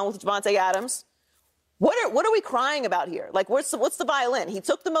 MVPs, along with Javonte Adams. What are we crying about here? Like, what's the violin? He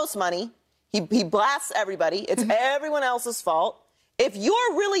took the most money. He blasts everybody. It's everyone else's fault. If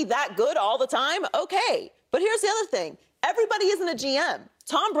you're really that good all the time, okay. But here's the other thing. Everybody isn't a GM.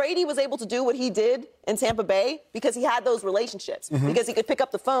 Tom Brady was able to do what he did in Tampa Bay because he had those relationships, because he could pick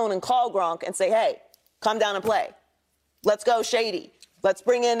up the phone and call Gronk and say, hey, come down and play. Let's go Shady. Let's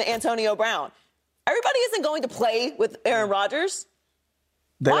bring in Antonio Brown. Everybody isn't going to play with Aaron Rodgers.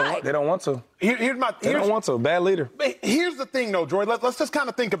 They don't want to. They don't want to. Bad leader. Here's the thing, though, Joy. Let's just kind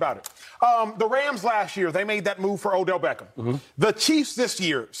of think about it. The Rams last year, they made that move for Odell Beckham. Mm-hmm. The Chiefs this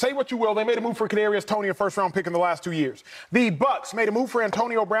year, say what you will, they made a move for Kadarius Toney, a first-round pick in the last 2 years. The Bucks made a move for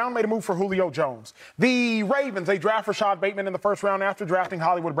Antonio Brown, made a move for Julio Jones. The Ravens, they draft Rashad Bateman in the first round after drafting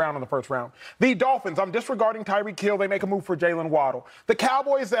Hollywood Brown in the first round. The Dolphins, I'm disregarding Tyreek Hill, they make a move for Jalen Waddle. The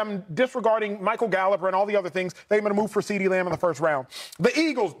Cowboys, I'm disregarding Michael Gallup and all the other things, they made a move for CeeDee Lamb in the first round. The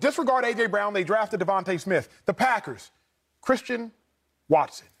Eagles, disregard A.J. Brown, they drafted Devontae Smith. The Packers, Christian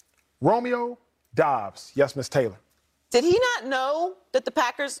Watson. Romeo Dobbs. Yes, Miss Taylor. Did he not know that the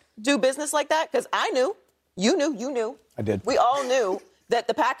Packers do business like that? Because I knew. You knew. I did. We all knew that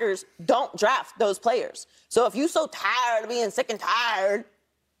the Packers don't draft those players. So if you're so tired of being sick and tired,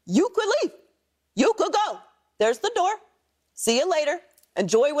 you could leave. You could go. There's the door. See you later.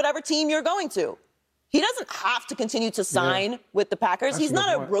 Enjoy whatever team you're going to. He doesn't have to continue to sign with the Packers. He's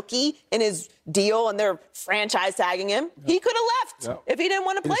not a rookie in his deal and they're franchise tagging him. He could have left if he didn't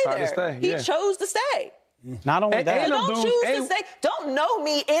want to play there. He chose to stay. Not only that. Don't choose to stay. Don't know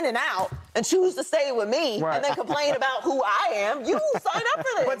me in and out and choose to stay with me and then complain about who I am. You sign up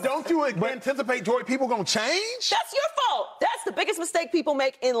for this. But don't you anticipate, Joy, people going to change? That's your fault. That's the biggest mistake people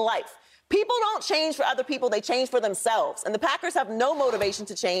make in life. People don't change for other people. They change for themselves. And the Packers have no motivation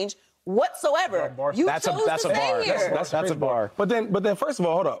to change whatsoever. That's a bar. But then, first of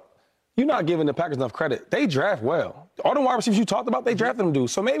all, hold up. You're not giving the Packers enough credit. They draft well. All the wide receivers you talked about, they drafted them, dude.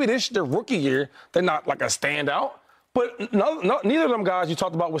 So maybe this their rookie year, they're not like a standout. But neither of them guys you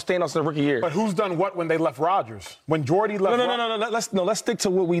talked about were standouts in the rookie year. But who's done what when they left Rodgers? When Jordy left No. Let's stick to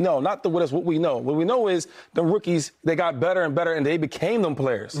what we know, not what we know. What we know is the rookies, they got better and better, and they became them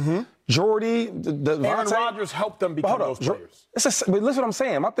players. Mm-hmm. Jordy, Aaron Rodgers helped them become those players. But listen what I'm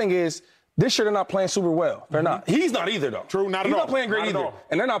saying. My thing is, this year they're not playing super well. They're not. He's not either, though. True, not at all. He's not playing great either.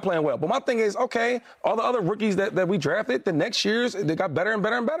 And they're not playing well. But my thing is, okay, all the other rookies that we drafted, the next years, they got better and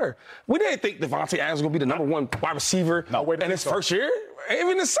better and better. We didn't think Devontae Adams was going to be the number one wide receiver in his first year.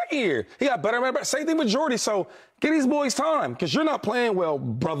 Even his second year, he got better and better. Same thing with Jordy. So give these boys time, because you're not playing well,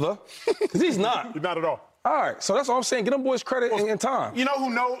 brother. Because he's not. You're not at all. All right, so that's all I'm saying. Get them boys credit and time. You know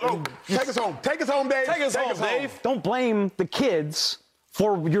who knows? Oh, take us home. Take us home, Dave. Take us home, Dave. Don't blame the kids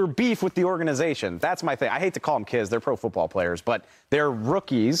for your beef with the organization. That's my thing. I hate to call them kids. They're pro football players, but they're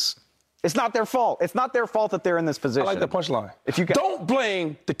rookies. It's not their fault. It's not their fault that they're in this position. I like the punchline. If you don't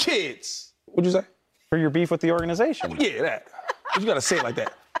blame the kids. What'd you say? For your beef with the organization. Yeah, that. You got to say it like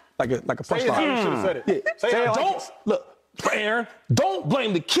that. Like a punchline. You should have said it. Yeah. Say it like look, Aaron, don't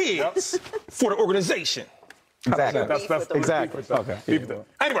blame the kids for the organization. Exactly. That's exactly. Okay.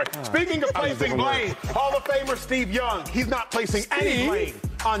 Anyway, speaking of placing blame, Hall of Famer Steve Young, he's not placing any blame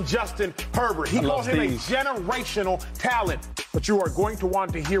on Justin Herbert. He calls him a generational talent. But you are going to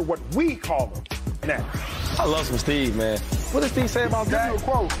want to hear what we call him next. I love some Steve, man. What did Steve say about that?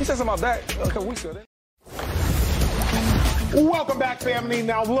 He said something about that a couple weeks ago. Welcome back, family.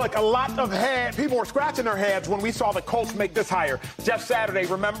 Now, look, a lot of people were scratching their heads when we saw the Colts make this hire. Jeff Saturday,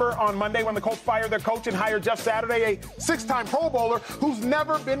 remember on Monday when the Colts fired their coach and hired Jeff Saturday, a 6-time Pro Bowler who's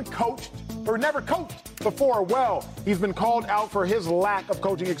never coached before? Well, he's been called out for his lack of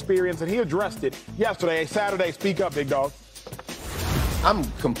coaching experience, and he addressed it yesterday. Saturday, speak up, big dog. I'm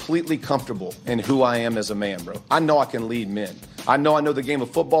completely comfortable in who I am as a man, bro. I know I can lead men. I know the game of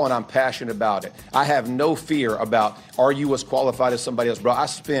football, and I'm passionate about it. I have no fear about, are you as qualified as somebody else, bro? I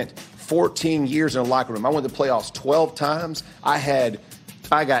spent 14 years in a locker room. I went to playoffs 12 times. I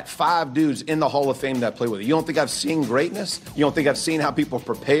got 5 dudes in the Hall of Fame that I play with. You don't think I've seen greatness? You don't think I've seen how people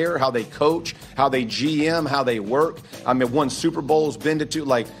prepare, how they coach, how they GM, how they work? I mean, won Super Bowls, been to 2.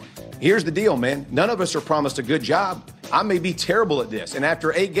 Like, here's the deal, man. None of us are promised a good job. I may be terrible at this. And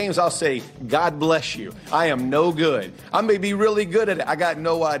after 8 games, I'll say, God bless you. I am no good. I may be really good at it. I got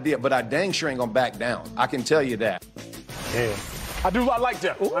no idea. But I dang sure ain't going to back down. I can tell you that. Yeah. I like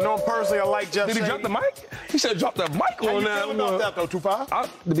Jeff. Ooh. I know him personally. I like Jeff. Did he drop the mic? He should have dropped the mic on that. How you feel about that, though,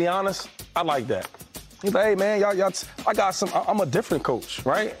 2-5? To be honest, I like that. He's like, hey, man, y'all, I'm a different coach,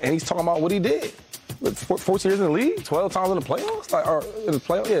 right? And he's talking about what he did. 14 years in the league, 12 times in the playoffs?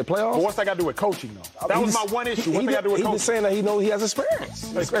 Playoffs. But what's that got to do with coaching, though? That was my one issue. What's that got to do with coaching? He's just saying that he has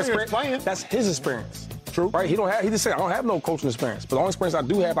experience. Experience playing. That's his experience. True. Right? He just said, I don't have no coaching experience. But the only experience I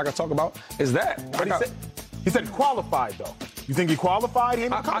do have I can talk about is that. But he said qualified, though. You think he qualified?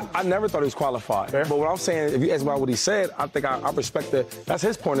 I never thought he was qualified. Fair. But what I'm saying, if you ask about what he said, I think I respect that. That's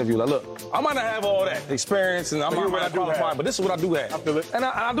his point of view. Like, look, I might not have all that experience and I'm not qualified, but this is what I do have. I feel it. And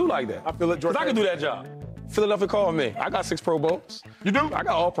I do like that. I feel it, George. Because I can do that job. Philadelphia called me. I got 6 Pro Bowls. You do? I got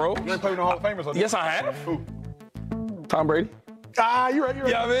all pros. You ain't playing with the Hall of Famers, Yes, I have. Who? Tom Brady. You're right.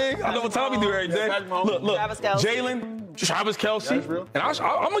 Yeah, I mean, I know what Tommy do every day. Look, Travis Kelce. Jalen, Travis Kelce. And I'm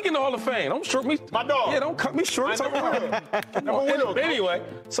gonna get in the Hall of Fame. Don't short me. My dog. Yeah, don't cut me short. Anyway,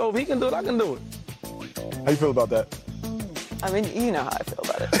 so if he can do it, I can do it. How you feel about that? I mean, you know how I feel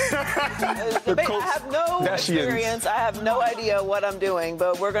about it. I have no experience. I have no idea what I'm doing,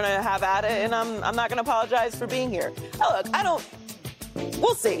 but we're going to have at it, and I'm not going to apologize for being here. Now, look,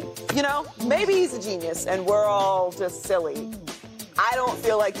 we'll see. You know, maybe he's a genius, and we're all just silly. I don't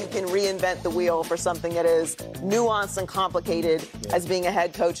feel like you can reinvent the wheel for something that is nuanced and complicated as being a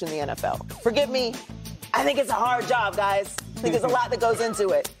head coach in the NFL. Forgive me. I think it's a hard job, guys. I think there's a lot that goes into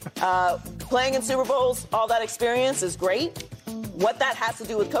it. Playing in Super Bowls, all that experience is great. What that has to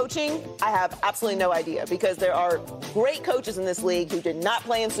do with coaching, I have absolutely no idea, because there are great coaches in this league who did not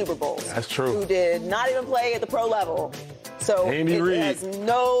play in Super Bowls. That's true. Who did not even play at the pro level. So it has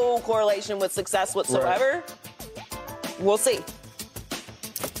no correlation with success whatsoever. Right. We'll see.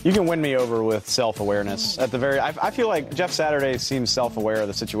 You can win me over with self-awareness. I feel like Jeff Saturday seems self-aware of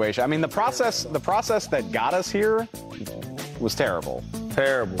the situation. I mean, the process that got us here was terrible.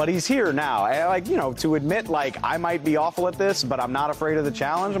 Terrible. But he's here now. To admit, I might be awful at this, but I'm not afraid of the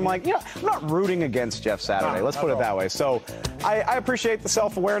challenge. I'm I'm not rooting against Jeff Saturday. Let's put it that way. So I appreciate the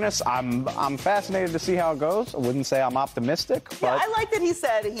self-awareness. I'm fascinated to see how it goes. I wouldn't say I'm optimistic. But Yeah, I like that he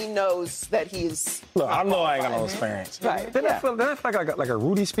said he knows that he's... Look, I know I ain't got no experience. Right. Didn't I feel like I got like a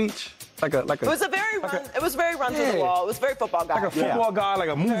Rudy speech? It was very run to the wall. It was very football guy. Like a football guy, like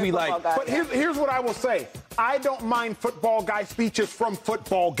a movie, like. But here's what I will say. I don't mind football guy speeches from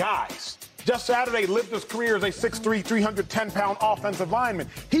football guys. Jeff Saturday lived his career as a 6'3", 310-pound offensive lineman.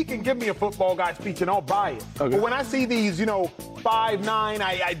 He can give me a football guy speech and I'll buy it. Okay. But when I see these, 5'9",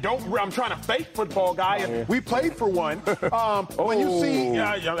 I'm trying to fake football guy, and we played for one. When you see,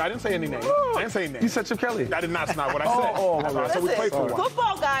 I didn't say any names. You said Chip Kelly. That's not what I said. I said we played for one.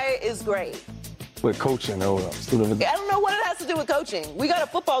 Football guy is great. With coaching, I don't know what it has to do with coaching. We got a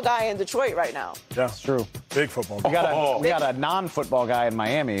football guy in Detroit right now. Yeah, it's true. Big football. We got a non-football guy in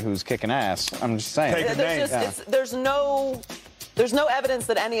Miami who's kicking ass. I'm just saying. There's no evidence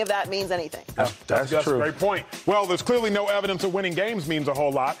that any of that means anything. That's true. A great point. Well, there's clearly no evidence that winning games means a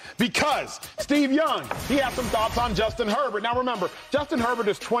whole lot, because Steve Young, he has some thoughts on Justin Herbert. Now remember, Justin Herbert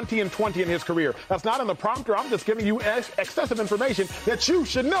is 20-20 in his career. That's not in the prompter. I'm just giving you excessive information that you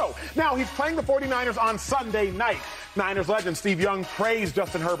should know. Now, he's playing the 49ers on Sunday night. Niners legend Steve Young praised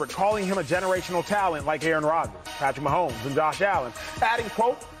Justin Herbert, calling him a generational talent like Aaron Rodgers, Patrick Mahomes, and Josh Allen, adding,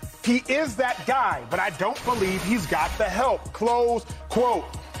 quote, "He is that guy, but I don't believe he's got the help." Close quote.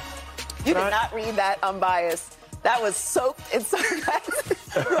 You did not read that unbiased. That was soaked in sarcasm.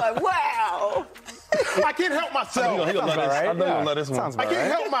 You're like, wow. I can't help myself. I know you're gonna let this one. I can't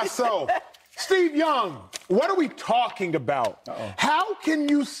help myself. Steve Young, what are we talking about? How can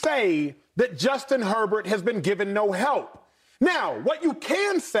you say that Justin Herbert has been given no help? Now, what you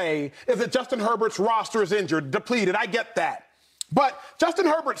can say is that Justin Herbert's roster is injured, depleted. I get that. But Justin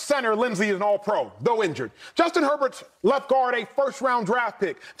Herbert's center, Lindsey, is an all-pro, though injured. Justin Herbert's left guard, a first-round draft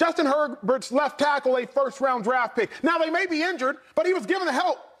pick. Justin Herbert's left tackle, a first-round draft pick. Now, they may be injured, but he was given the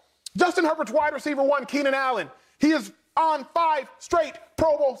help. Justin Herbert's wide receiver one, Keenan Allen. He is on 5 straight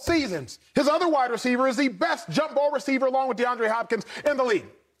Pro Bowl seasons. His other wide receiver is the best jump ball receiver, along with DeAndre Hopkins, in the league.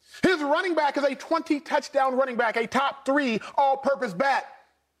 His running back is a 20-touchdown running back, a top 3 all-purpose back.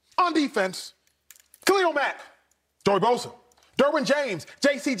 On defense, Khalil Mack, Joey Bosa, Derwin James,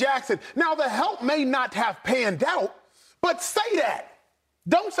 J.C. Jackson. Now, the help may not have panned out, but say that.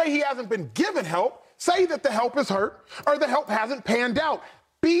 Don't say he hasn't been given help. Say that the help is hurt or the help hasn't panned out.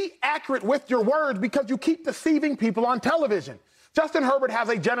 Be accurate with your words, because you keep deceiving people on television. Justin Herbert has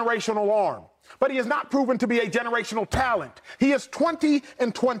a generational arm, but he has not proven to be a generational talent. He is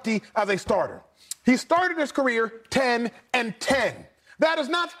 20-20 as a starter. He started his career 10-10. That is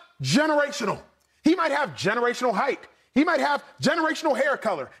not generational. He might have generational height. He might have generational hair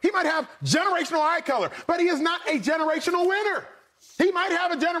color. He might have generational eye color, but he is not a generational winner. He might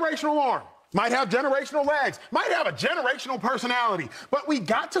have a generational arm, might have generational legs, might have a generational personality, but we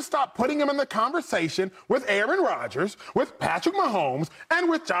got to stop putting him in the conversation with Aaron Rodgers, with Patrick Mahomes, and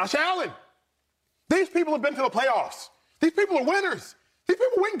with Josh Allen. These people have been to the playoffs. These people are winners. These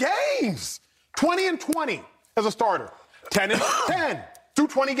people win games. 20-20 as a starter. 10-10 through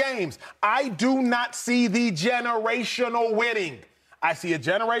 20 games. I do not see the generational winning. I see a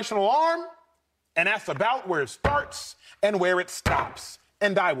generational arm, and that's about where it starts and where it stops.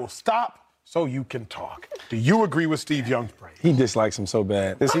 And I will stop so you can talk. Do you agree with Steve Young's praise? He dislikes him so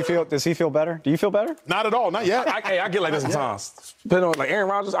bad. Does he feel better? Do you feel better? Not at all. Not yet. I get like this sometimes. Depending on, like Aaron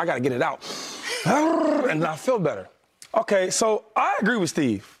Rodgers, I got to get it out. And I feel better. Okay, so I agree with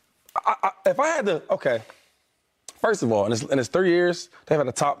Steve. If I had to, okay, first of all, in his 3 years, they've had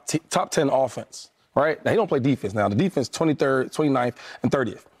a top 10 offense, right? Now, he don't play defense now. The defense 23rd, 29th, and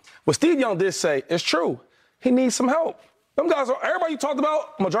 30th. What Steve Young did say is true. He needs some help. Them guys, everybody you talked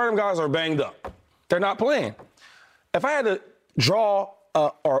about, majority of them guys are banged up. They're not playing. If I had to draw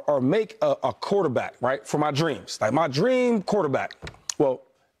or make a quarterback, right, for my dreams, like my dream quarterback, well,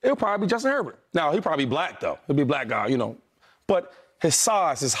 it'll probably be Justin Herbert. Now, he'll probably be black, though. He'll be a black guy, But his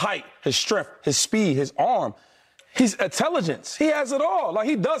size, his height, his strength, his speed, his arm, his intelligence, he has it all. Like,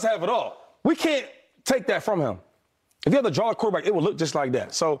 he does have it all. We can't take that from him. If you had to draw a quarterback, it would look just like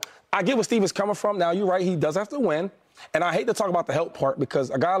that. So I get where Steve is coming from. Now, you're right, he does have to win. And I hate to talk about the help part because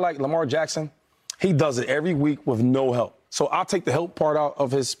a guy like Lamar Jackson, he does it every week with no help. So I'll take the help part out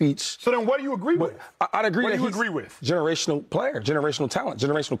of his speech. So then what do you agree with? I'd agree what that do you agree with? Generational player, generational talent,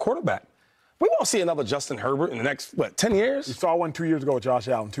 generational quarterback. We won't see another Justin Herbert in the next, 10 years? You saw one 2 years ago with Josh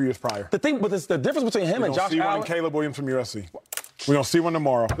Allen, 2 years prior. The difference between him and Josh Allen. We're going to see one in Caleb Williams from USC. We're going to see one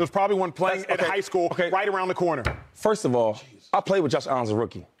tomorrow. There's probably one playing at high school right around the corner. First of all, I played with Josh Allen as a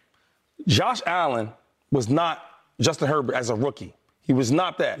rookie. Josh Allen was not Justin Herbert as a rookie. He was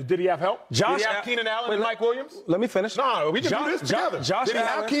not that. Did he have help? Did he have Keenan Allen and Mike Williams? Let me finish. No, we can do this together. Did he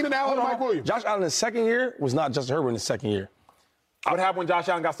have Keenan Allen and Mike Williams? Josh Allen in his second year was not Justin Herbert in his second year. What happened when Josh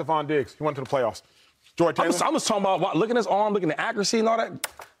Allen got Stephon Diggs? He went to the playoffs. Joy Taylor? I was talking about looking at his arm, looking at accuracy and all that.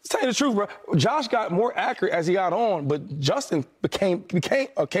 Let's tell you the truth, bro. Josh got more accurate as he got on, but Justin came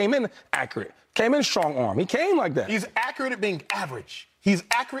in accurate. Came in strong arm. He came like that. He's accurate at being average. He's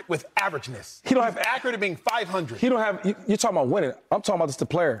accurate with averageness. He's accurate at being 500. He don't have. You're talking about winning. I'm talking about just the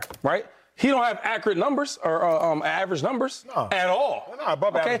player, right? He don't have accurate numbers or average numbers at all. No,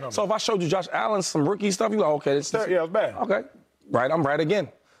 above average numbers. So if I showed you Josh Allen some rookie stuff, you're like, okay, this is. Yeah, it's bad. Okay, right. I'm right again.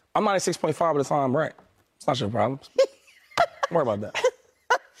 I'm 96.5 at the time, right? It's not your problem. Don't worry about that.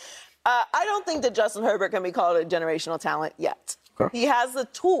 I don't think that Justin Herbert can be called a generational talent yet. Okay. He has the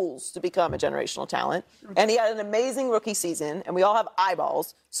tools to become a generational talent, and he had an amazing rookie season, and we all have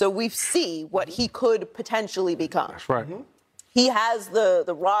eyeballs, so we see what he could potentially become. That's right. Mm-hmm. He has the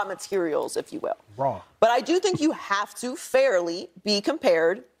raw materials, if you will. Raw. But I do think you have to fairly be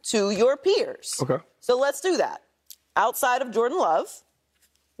compared to your peers. Okay. So let's do that. Outside of Jordan Love,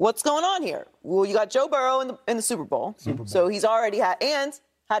 what's going on here? Well, you got Joe Burrow in the Super Bowl. So he's already had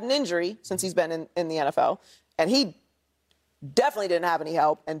an injury since he's been in the NFL, and he definitely didn't have any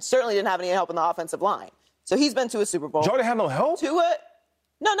help, and certainly didn't have any help in the offensive line. So he's been to a Super Bowl. Joe didn't have no help? No,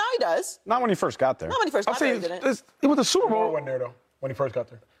 now he does. Not when he first got there. Not when he first got there, he didn't. He went to the Super Bowl. He wasn't there, though, when he first got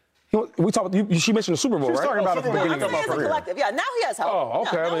there. She mentioned the Super Bowl, right? Talking about at the beginning of his career. Collective. Yeah, now he has help. Oh,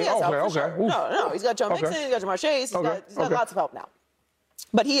 okay. Now he has help, for sure. No, he's got Joe Mixon, he's got Jamar Chase, he's got lots of help now.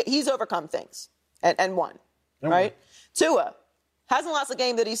 But he's overcome things and won, right? Tua hasn't lost a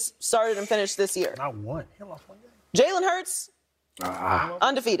game that he's started and finished this year. Not one. He lost one game. Jalen Hurts,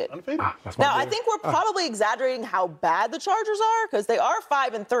 undefeated. Now, I think we're probably exaggerating how bad the Chargers are because they are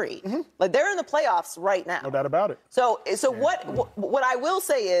 5-3. Mm-hmm. Like, they're in the playoffs right now. No doubt about it. So what I will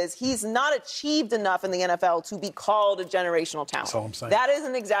say is he's not achieved enough in the NFL to be called a generational talent. That's all I'm saying. That is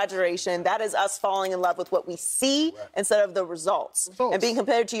an exaggeration. That is us falling in love with what we see instead of the results. And being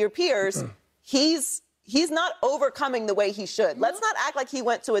compared to your peers, He's not overcoming the way he should. Let's not act like he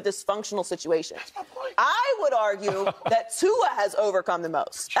went to a dysfunctional situation. That's my point. I would argue that Tua has overcome the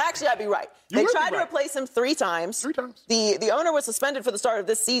most. Actually, I'd be right. They tried to replace him 3 times. 3 times. The owner was suspended for the start of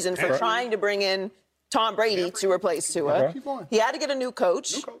this season for trying to bring in Tom Brady to replace Tua. Okay. He had to get a new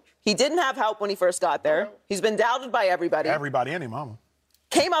coach. He didn't have help when he first got there. He's been doubted by everybody. Everybody and his mama.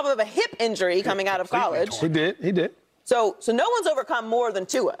 Came up with a hip injury coming out of college. He did. So no one's overcome more than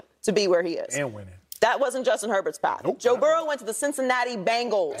Tua to be where he is. And winning. That wasn't Justin Herbert's path. Nope. Joe Burrow went to the Cincinnati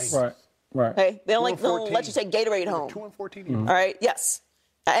Bengals. Right. Okay, they don't let you take Gatorade home. 2-14. All right, yes.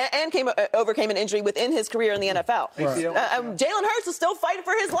 And overcame an injury within his career in the NFL. Jalen Hurts is still fighting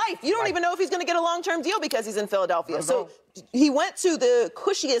for his life. You don't even know if he's going to get a long-term deal because he's in Philadelphia. So he went to the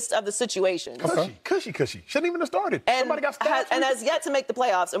cushiest of the situations. Cushy. Shouldn't even have started. Somebody got stabbed. And has yet to make the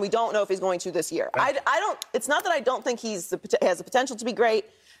playoffs, and we don't know if he's going to this year. I don't. It's not that I don't think he has the potential to be great,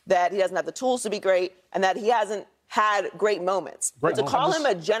 that he doesn't have the tools to be great, and that he hasn't had great moments. But to call him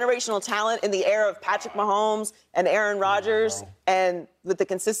a generational talent in the era of Patrick Mahomes and Aaron Rodgers and with the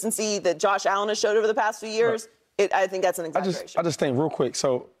consistency that Josh Allen has showed over the past few years, I think that's an exaggeration. I just think real quick,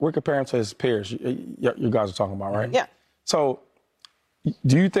 so we're comparing to his peers you guys are talking about, right? Yeah. So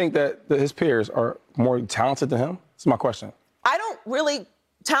do you think that his peers are more talented than him? That's my question. I don't really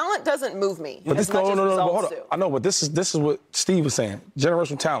talent doesn't move me But as this, much as hold results on. do. I know, but this is what Steve was saying.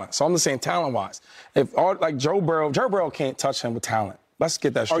 Generational talent. So I'm just saying talent-wise. If Joe Burrow can't touch him with talent. Let's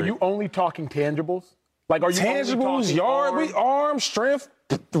get that straight. Are you only talking tangibles? Like, are you tangibles, arm strength,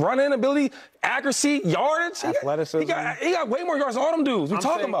 running ability, accuracy, yardage, athleticism? He got way more yards than all them dudes we're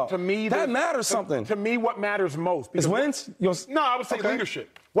talking about. To me, that matters something. To me, what matters most is wins. No, I would say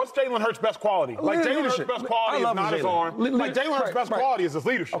leadership. What's Jalen Hurts' best quality? Like, Jalen Hurts' best quality is not his arm. Like, Jalen Hurts' best quality is his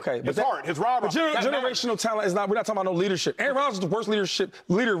leadership. Okay, his heart, his robbery. Generational talent is not. We're not talking about no leadership. Aaron Rodgers is the worst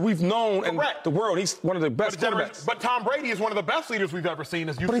leader we've known in the world. He's one of the best quarterbacks. But Tom Brady is one of the best leaders we've ever seen,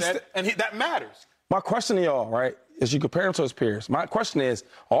 as you said, and that matters. My question to y'all, right, is you compare him to his peers. My question is,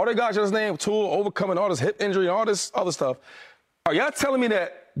 all the guys just named, Tua overcoming all this hip injury and all this other stuff, are y'all telling me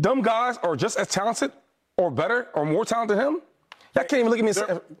that them guys are just as talented or better or more talented than him? Y'all can't even look at me and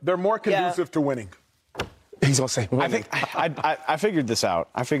say... They're more conducive to winning. He's going to say winning. I figured this out.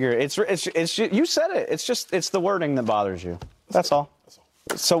 I figure it's you said it. It's the wording that bothers you. That's all.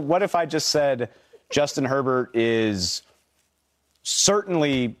 So what if I just said Justin Herbert is...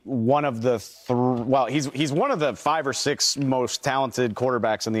 certainly one of the he's one of the 5 or 6 most talented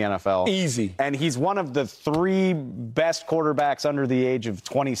quarterbacks in the NFL. Easy. And he's one of the 3 best quarterbacks under the age of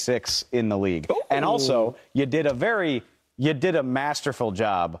 26 in the league. Ooh. And also, you did a masterful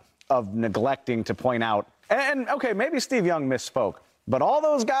job of neglecting to point out, and okay, maybe Steve Young misspoke, but all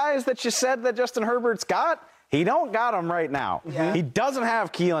those guys that you said that Justin Herbert's got, he don't got them right now. Yeah. He doesn't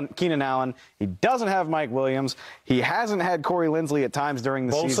have Keenan Allen. He doesn't have Mike Williams. He hasn't had Corey Linsley at times during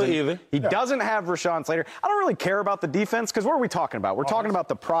the season. Either. He doesn't have Rashawn Slater. I don't really care about the defense because what are we talking about? We're talking about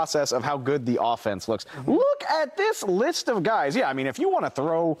the process of how good the offense looks. Mm-hmm. Look at this list of guys. Yeah, I mean, if you want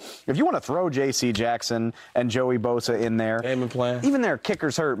to throw J.C. Jackson and Joey Bosa in there, even their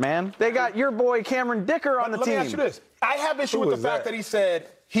kickers hurt, man. They got your boy Cameron Dicker on the team. Let me ask you this. I have issue with the fact that he said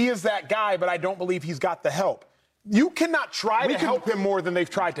he is that guy, but I don't believe he's got the help. You cannot try to help him more than they've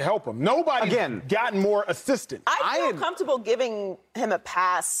tried to help him. Nobody's gotten more assistant. I feel comfortable giving him a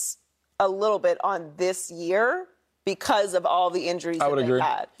pass a little bit on this year because of all the injuries that they've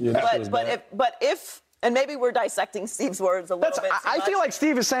had. Yeah, but if and maybe we're dissecting Steve's words a little bit. I feel like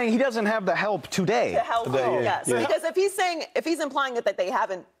Steve is saying he doesn't have the help today. Yes. Yeah. Because if he's implying that they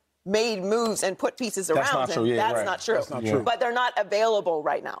haven't made moves and put pieces around him. That's not true. That's not true. But they're not available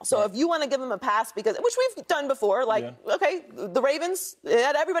right now. So if you want to give him a pass, which we've done before, okay, the Ravens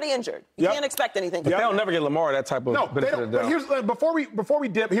had everybody injured. You can't expect anything. But they'll never get Lamar that type of benefit of the doubt. But before we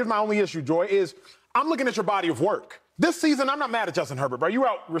dip, here's my only issue, Joy, is I'm looking at your body of work. This season, I'm not mad at Justin Herbert, bro. You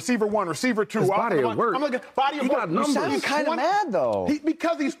out receiver 1, receiver 2. Body of work. I'm looking body of work. You sound kind of mad, though.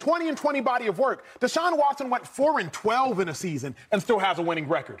 Because he's 20-20 body of work. Deshaun Watson went 4-12 in a season and still has a winning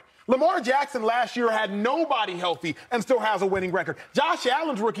record. Lamar Jackson last year had nobody healthy and still has a winning record. Josh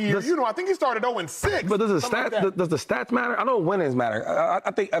Allen's rookie year, I think he started 0-6. But does the stats matter? I know winnings matter. I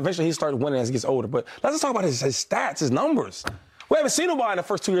think eventually he starts winning as he gets older. But let's just talk about his stats, his numbers. We haven't seen nobody in the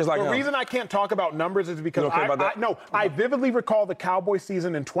first 2 years like him. The reason I can't talk about numbers is because I vividly recall the Cowboys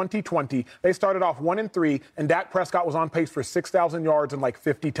season in 2020. They started off 1-3, and Dak Prescott was on pace for 6,000 yards and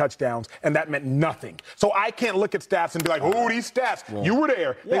 50 touchdowns, and that meant nothing. So I can't look at stats and be like, "Oh, these stats." Yeah. You were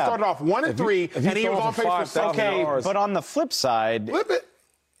there. They started off 1-3, and he was on pace for 6,000 yards. But on the flip side,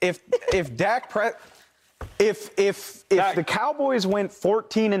 if the Cowboys went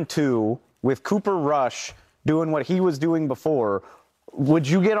 14-2 with Cooper Rush doing what he was doing before, would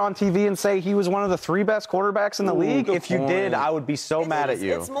you get on TV and say he was one of the 3 best quarterbacks in the league? If you did, I would be so mad at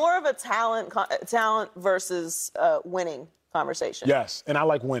you. It's more of a talent versus winning conversation. Yes, and I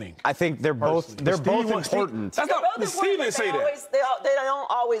like winning. I think they're both important. Steve didn't say that. They don't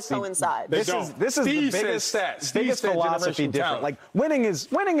always coincide. This is the biggest philosophy difference. Like winning is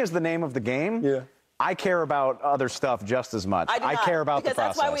the name of the game. Yeah. I care about other stuff just as much. I care about the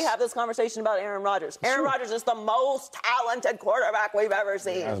process. Because that's why we have this conversation about Aaron Rodgers. Aaron Rodgers is the most talented quarterback we've ever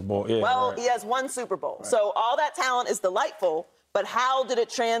seen. He has 1 Super Bowl. Right. So all that talent is delightful, but how did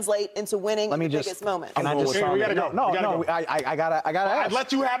it translate into winning the biggest moment? We gotta go. No. I gotta ask. I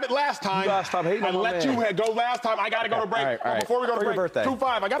let you have it last time. You gotta stop hating on my man. You go last time. I gotta go to break. All right. Before we go to break, 2-5.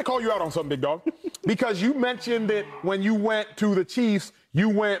 I gotta call you out on something, big dog. Because you mentioned that when you went to the Chiefs, you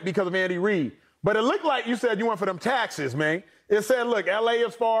went because of Andy Reid. But it looked like you said you went for them taxes, man. It said, look, L.A.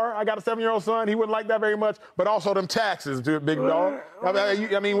 is far. I got a 7-year-old son. He wouldn't like that very much. But also them taxes, big dog.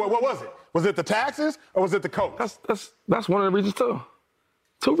 I mean, what was it? Was it the taxes or was it the coach? That's one of the reasons, too.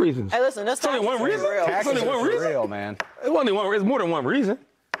 2 reasons. Hey, listen, that's only one reason. Taxes are real, man. It's only one. It's more than one reason.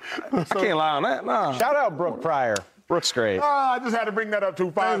 I can't lie on that. Nah. Shout out Brooke Pryor. Brooks great. I just had to bring that up,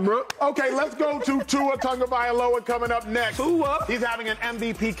 2-5. Okay, let's go to Tua Tagovailoa coming up next. Tua. He's having an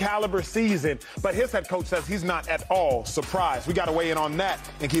MVP caliber season, but his head coach says he's not at all surprised. We got to weigh in on that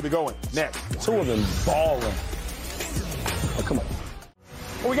and keep it going next. Tua been balling. Oh, come on.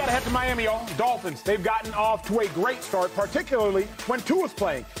 Well, we got to head to Miami, y'all. Dolphins, they've gotten off to a great start, particularly when Tua's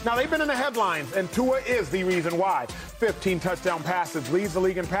playing. Now, they've been in the headlines, and Tua is the reason why. 15 touchdown passes, leads the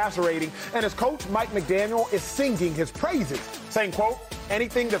league in passer rating, and his coach, Mike McDaniel, is singing his praises, saying, quote,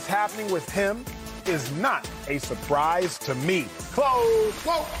 anything that's happening with him is not a surprise to me. Close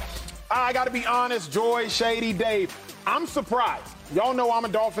quote. I got to be honest, Joy, Shady, Dave, I'm surprised. Y'all know I'm a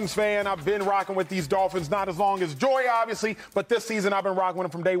Dolphins fan. I've been rocking with these Dolphins, not as long as Joy, obviously, but this season I've been rocking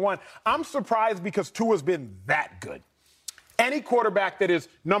with them from day one. I'm surprised because Tua's been that good. Any quarterback that is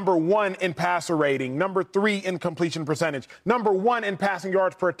number 1 in passer rating, number 3 in completion percentage, number 1 in passing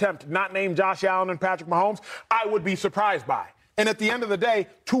yards per attempt, not named Josh Allen and Patrick Mahomes, I would be surprised by. And at the end of the day,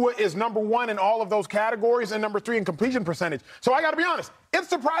 Tua is number 1 in all of those categories and number 3 in completion percentage. So I got to be honest, it's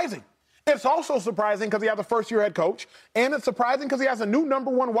surprising. It's also surprising because he has a first-year head coach, and it's surprising because he has a new number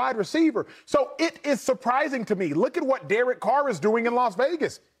 1 wide receiver. So it is surprising to me. Look at what Derek Carr is doing in Las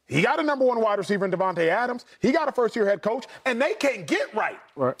Vegas. He got a number 1 wide receiver in Devontae Adams. He got a first-year head coach, and they can't get right.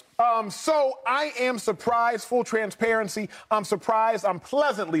 So I am surprised, full transparency. I'm surprised. I'm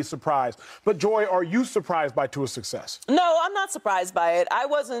pleasantly surprised. But, Joy, are you surprised by Tua's success? No, I'm not surprised by it. I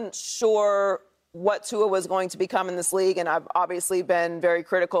wasn't sure what Tua was going to become in this league, and I've obviously been very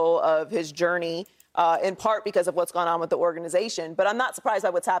critical of his journey, in part because of what's gone on with the organization. But I'm not surprised by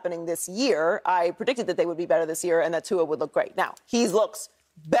what's happening this year. I predicted that they would be better this year and that Tua would look great. Now, he looks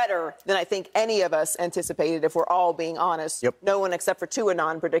better than I think any of us anticipated, if we're all being honest. Yep. No one except for Tua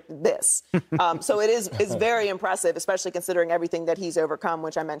predicted this. So it's very impressive, especially considering everything that he's overcome,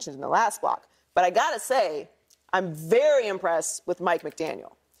 which I mentioned in the last block. But I got to say, I'm very impressed with Mike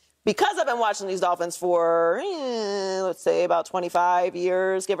McDaniel. Because I've been watching these Dolphins for, let's say, about 25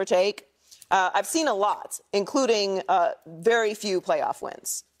 years, give or take, I've seen a lot, including very few playoff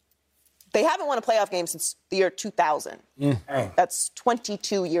wins. They haven't won a playoff game since the year 2000. That's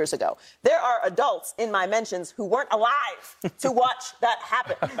 22 years ago. There are adults in my mentions who weren't alive to watch that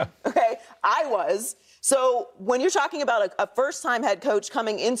happen. Okay? I was. So when you're talking about a first-time head coach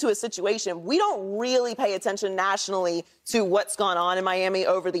coming into a situation, we don't really pay attention nationally to what's gone on in Miami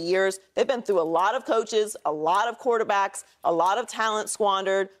over the years. They've been through a lot of coaches, a lot of quarterbacks, a lot of talent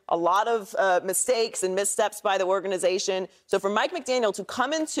squandered, a lot of mistakes and missteps by the organization. So for Mike McDaniel to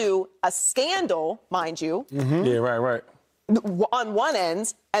come into a scandal, mind you. Yeah, right. On one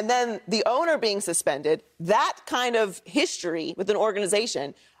end, and then the owner being suspended, that kind of history with an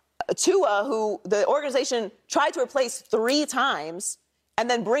organization. Tua, who the organization tried to replace 3 times, and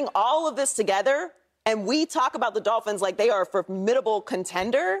then bring all of this together, and we talk about the Dolphins like they are a formidable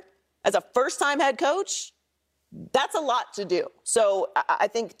contender as a first-time head coach, that's a lot to do. So I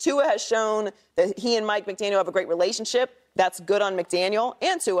think Tua has shown that he and Mike McDaniel have a great relationship. That's good on McDaniel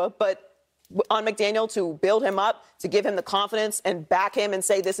and Tua, but on McDaniel to build him up, to give him the confidence and back him and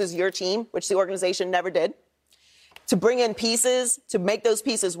say this is your team, which the organization never did. To bring in pieces, to make those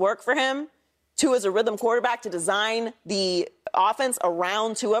pieces work for him. Tua is a rhythm quarterback, to design the offense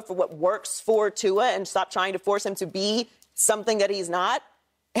around Tua for what works for Tua and stop trying to force him to be something that he's not,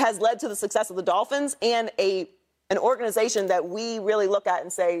 has led to the success of the Dolphins and an organization that we really look at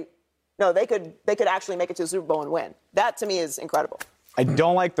and say, no, they could actually make it to a Super Bowl and win. That, to me, is incredible. I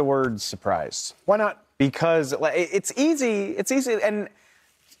don't like the word surprised. Why not? Because it's easy, and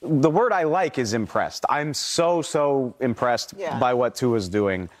the word I like is impressed. I'm so impressed by what Tua's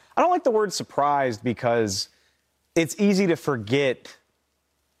doing. I don't like the word surprised because it's easy to forget.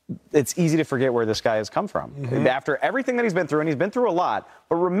 It's easy to forget where this guy has come from after everything that he's been through, and he's been through a lot.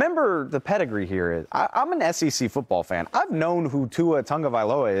 But remember the pedigree here is. I'm an SEC football fan. I've known who Tua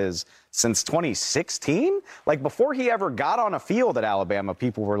Tagovailoa is since 2016. Like, before he ever got on a field at Alabama,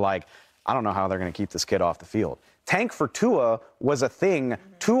 people were like, I don't know how they're going to keep this kid off the field. Tank for Tua was a thing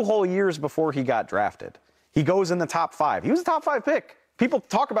 2 whole years before he got drafted. He goes in the top 5. He was a top 5 pick. People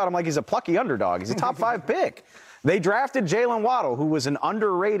talk about him like he's a plucky underdog. He's a top 5 pick. They drafted Jalen Waddle, who was an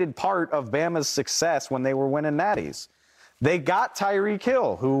underrated part of Bama's success when they were winning natties. They got Tyreek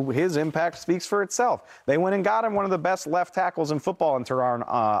Hill, who his impact speaks for itself. They went and got him one of the best left tackles in football in Teron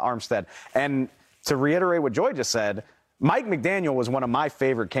Armstead. And to reiterate what Joy just said, Mike McDaniel was one of my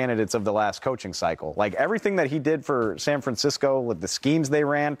favorite candidates of the last coaching cycle. Like, everything that he did for San Francisco with the schemes they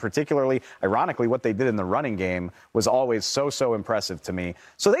ran, particularly, ironically, what they did in the running game was always so impressive to me.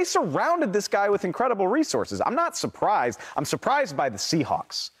 So they surrounded this guy with incredible resources. I'm not surprised. I'm surprised by the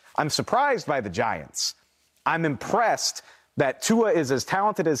Seahawks. I'm surprised by the Giants. I'm impressed that Tua is as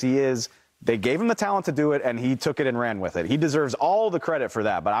talented as he is. They gave him the talent to do it, and he took it and ran with it. He deserves all the credit for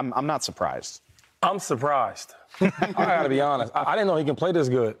that, but I'm not surprised. I'm surprised. I got to be honest. I didn't know he can play this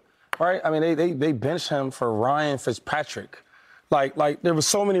good, right? I mean, they benched him for Ryan Fitzpatrick. Like there was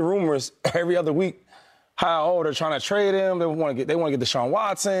so many rumors every other week how, they're trying to trade him. They want to get Deshaun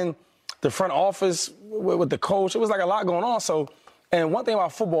Watson, the front office with the coach. It was like a lot going on. So, and one thing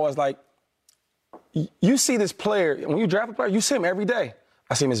about football is like, you see this player, when you draft a player, you see him every day.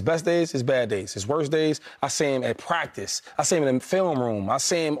 I see him his best days, his bad days, his worst days. I see him at practice. I see him in the film room. I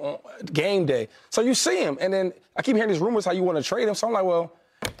see him on game day. So you see him, and then I keep hearing these rumors how you want to trade him. So I'm like, well,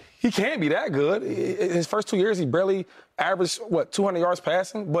 he can't be that good. His first 2 years, he barely averaged, 200 yards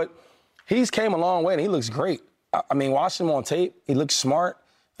passing? But he's came a long way, and he looks great. I mean, watching him on tape, he looks smart.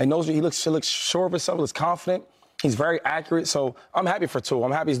 He looks sure of himself, looks confident. He's very accurate. So I'm happy for Tua.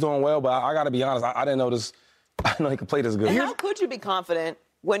 I'm happy he's doing well, but I got to be honest, I didn't know this. I didn't know he could play this good. And how could you be confident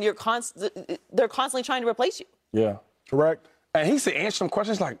when they're constantly trying to replace you? Yeah. Correct. And he used to answer some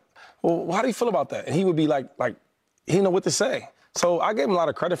questions like, well, how do you feel about that? And he would be like he didn't know what to say. So I gave him a lot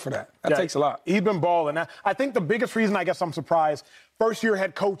of credit for that. That takes a lot. He's been balling. I think the biggest reason I guess I'm surprised, first-year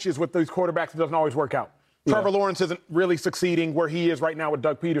head coaches with these quarterbacks, it doesn't always work out. Trevor Lawrence isn't really succeeding where he is right now with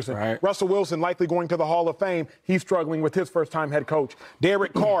Doug Peterson. Right. Russell Wilson likely going to the Hall of Fame. He's struggling with his first-time head coach.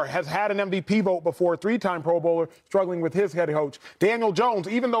 Derek Carr has had an MVP vote before, 3-time Pro Bowler, struggling with his head coach. Daniel Jones,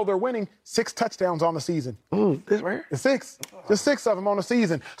 even though they're winning, 6 touchdowns on the season. This right here? 6. Just 6 of them on the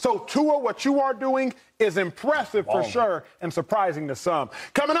season. So, Tua, what you are doing is impressive for sure and surprising to some.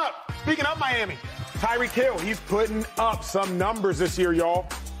 Coming up, speaking of Miami, Tyreek Hill, he's putting up some numbers this year, y'all.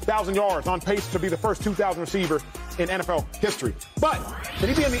 1,000 yards, on pace to be the first 2,000 receiver in NFL history. But can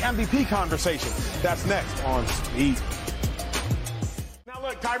he be in the MVP conversation? That's next on Speed. Now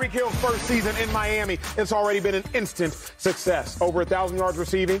look, Tyreek Hill's first season in Miami, it's already been an instant success. Over 1,000 yards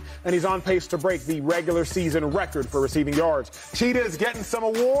receiving, and he's on pace to break the regular season record for receiving yards. Cheetah is getting some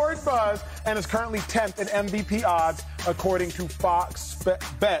award buzz and is currently 10th in MVP odds, according to Fox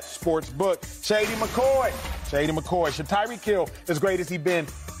Bet Sportsbook. Shady McCoy. Should Tyreek Hill, as great as he's been,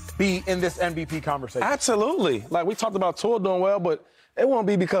 be in this MVP conversation? Absolutely. Like we talked about Tua doing well, but it won't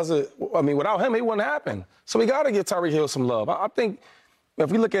be because without him, it wouldn't happen. So we got to give Tyreek Hill some love. I think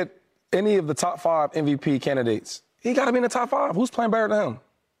if we look at any of the top 5 MVP candidates, he got to be in the top 5. Who's playing better than him?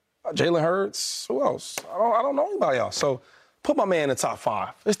 Jalen Hurts. Who else? I don't know anybody else. So put my man in the top 5.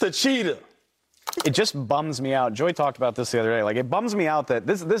 It's the Cheetah. It just bums me out. Joy talked about this the other day. Like, it bums me out that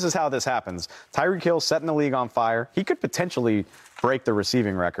this is how this happens. Tyreek Hill setting the league on fire. He could potentially break the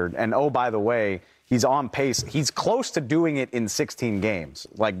receiving record. And, oh, by the way, he's on pace. He's close to doing it in 16 games.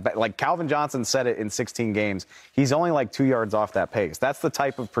 Like Calvin Johnson said it in 16 games. He's only like 2 yards off that pace. That's the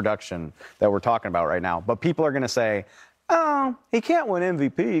type of production that we're talking about right now. But people are going to say, oh, he can't win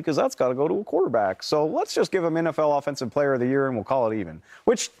MVP because that's got to go to a quarterback. So let's just give him NFL Offensive Player of the Year and we'll call it even,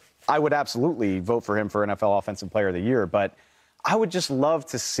 which I would absolutely vote for him for NFL Offensive Player of the Year. But I would just love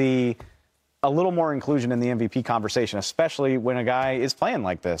to see a little more inclusion in the MVP conversation, especially when a guy is playing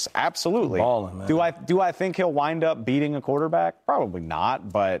like this. Absolutely. Balling, man. Do I think he'll wind up beating a quarterback? Probably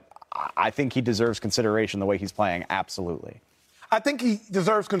not, but I think he deserves consideration the way he's playing. Absolutely. I think he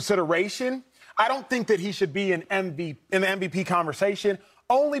deserves consideration. I don't think that he should be in the MVP conversation,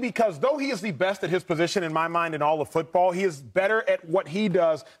 only because though he is the best at his position in my mind in all of football, he is better at what he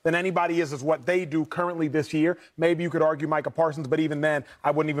does than anybody is what they do currently this year. Maybe you could argue Micah Parsons, but even then,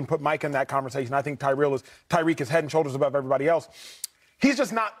 I wouldn't even put Micah in that conversation. I think Tyreek is head and shoulders above everybody else. He's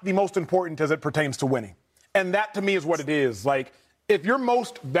just not the most important as it pertains to winning. And that, to me, is what it is. Like, if you're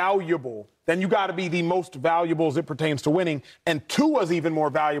most valuable, then you got to be the most valuable as it pertains to winning. And Tua's even more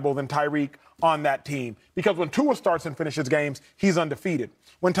valuable than Tyreek on that team. Because when Tua starts and finishes games, he's undefeated.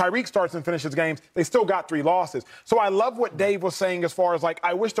 When Tyreek starts and finishes games, they still got 3 losses. So I love what Dave was saying as far as, like,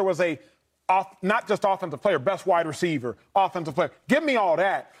 I wish there was not just offensive player, best wide receiver, offensive player. Give me all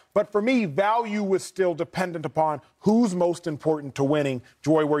that. But for me, value is still dependent upon who's most important to winning.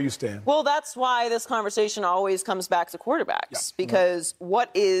 Joy, where you stand? Well, that's why this conversation always comes back to quarterbacks. Because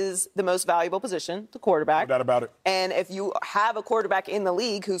what is the most valuable position? The quarterback. No doubt about it. And if you have a quarterback in the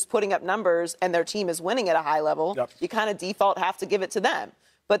league who's putting up numbers and their team is winning at a high level, you kind of default have to give it to them.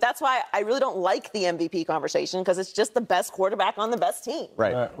 But that's why I really don't like the MVP conversation, because it's just the best quarterback on the best team.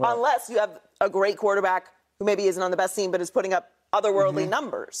 Right. Unless you have a great quarterback who maybe isn't on the best team but is putting up otherworldly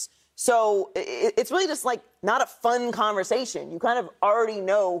numbers. So it's really just like not a fun conversation. You kind of already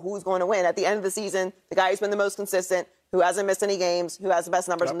know who's going to win. At the end of the season, the guy who's been the most consistent who hasn't missed any games, who has the best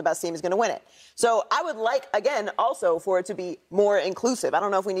numbers and the best team is going to win it. So I would like, again, also for it to be more inclusive. I don't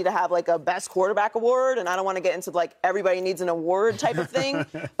know if we need to have like a best quarterback award, and I don't want to get into like everybody needs an award type of thing.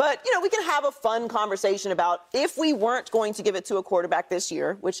 But, we can have a fun conversation about if we weren't going to give it to a quarterback this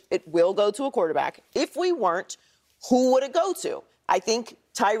year, which it will go to a quarterback. If we weren't, who would it go to? I think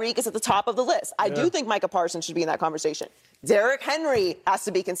Tyreek is at the top of the list. I do think Micah Parsons should be in that conversation. Derrick Henry has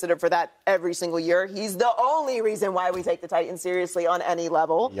to be considered for that every single year. He's the only reason why we take the Titans seriously on any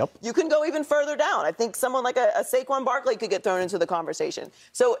level. Yep. You can go even further down. I think someone like a Saquon Barkley could get thrown into the conversation.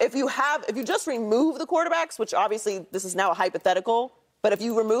 So if you just remove the quarterbacks, which obviously this is now a hypothetical, but if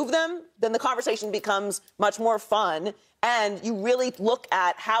you remove them, then the conversation becomes much more fun, and you really look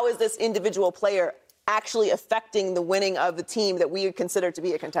at how is this individual player actually affecting the winning of the team that we consider to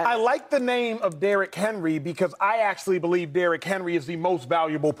be a contender. I like the name of Derrick Henry because I actually believe Derrick Henry is the most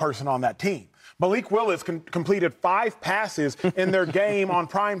valuable person on that team. Malik Willis completed 5 passes in their game on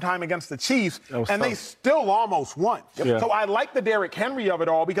primetime against the Chiefs, and they still almost won. Yeah. So I like the Derrick Henry of it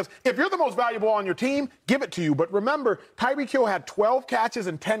all because if you're the most valuable on your team, give it to you. But remember, Tyreek Hill had 12 catches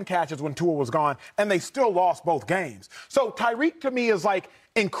and 10 catches when Tua was gone, and they still lost both games. So Tyreek, to me, is like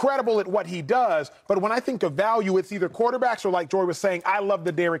incredible at what he does, but when I think of value, it's either quarterbacks or, like Joy was saying, I love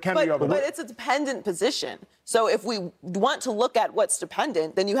the Derrick Henry of it. But it's a dependent position. So if we want to look at what's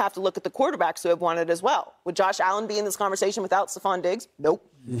dependent, then you have to look at the quarterbacks who have won it as well. Would Josh Allen be in this conversation without Stephon Diggs? Nope.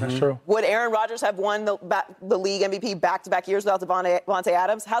 That's true. Would Aaron Rodgers have won the league MVP back-to-back years without Devontae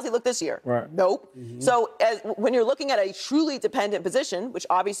Adams? How's he look this year? Right. Nope. So when you're looking at a truly dependent position, which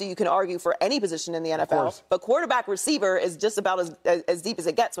obviously you can argue for any position in the NFL, but quarterback receiver is just about as deep as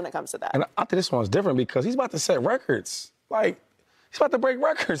it gets when it comes to that. And I think this one's different because he's about to set records. Like, he's about to break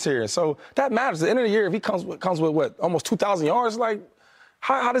records here. So that matters. At the end of the year, if he comes with what, almost 2,000 yards, like,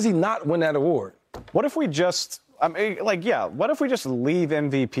 how does he not win that award? What if we just, what if we just leave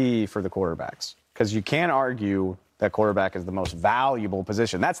MVP for the quarterbacks? Because you can't argue that quarterback is the most valuable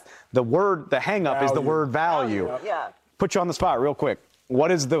position. That's the word, the hang-up is the word value. Yeah. Put you on the spot real quick.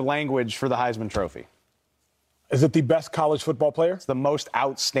 What is the language for the Heisman Trophy? Is it the best college football player? It's the most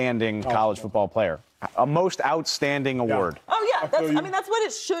outstanding college football player. A most outstanding award. Oh, yeah. That's what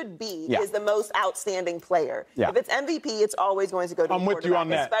it should be, is the most outstanding player. Yeah. If it's MVP, it's always going to go to I'm the with you on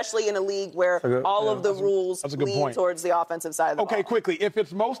that. especially in a league where all of the rules lean towards the offensive side of the ball. Okay, quickly. If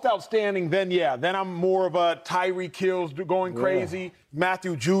it's most outstanding, then I'm more of a Tyreek Hill going crazy.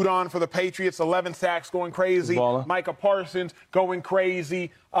 Matthew Judon for the Patriots, 11 sacks going crazy. Micah Parsons going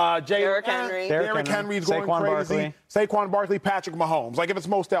crazy. Derrick Henry. Derrick Henry's going crazy. Saquon Barkley, Patrick Mahomes. Like, if it's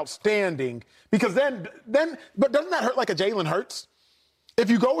most outstanding, because but doesn't that hurt like a Jalen Hurts? If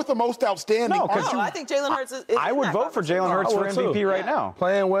you go with the most outstanding, I think Jalen Hurts is I would vote for Jalen Hurts for MVP right now.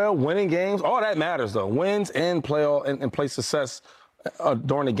 Playing well, winning games, all that matters, though. Wins and play success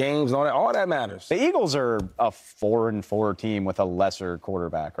during the games and all that matters. The Eagles are a 4-4 team with a lesser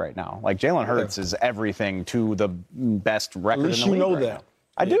quarterback right now. Like, Jalen Hurts is everything to the best record in the league. At least you know right that. Now.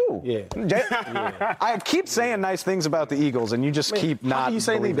 I do. Yeah. I keep saying nice things about the Eagles, and you just keep not. How can you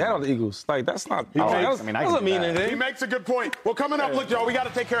say anything bad on the Eagles? Like, that's not. I doesn't mean anything. He makes a good point. Well, coming up, look, Joe, we got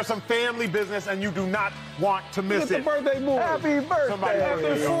to take care of some family business, and you do not want to miss it. It's the birthday boy. Happy birthday. Somebody's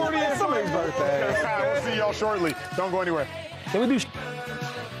birthday. 40th. Somebody's birthday. We'll see y'all shortly. Don't go anywhere. Can we do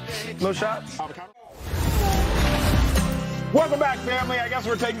no shots? Welcome back, family. I guess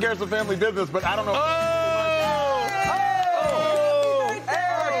we're taking care of some family business, but I don't know.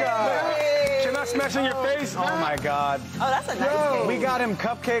 Smash in your face. Oh my God. Oh, that's a nice cake. We got him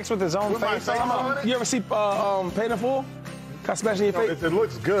cupcakes with his own face on them. You ever see Paid in Full? Got smash in your face. It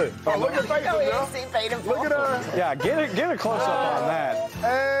looks good. Oh, look at face. Look at her. Yeah, get a close up on that.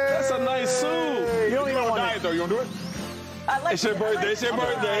 Hey. That's a nice suit. You don't even want to diet though. You want to do it? It's your birthday. It's your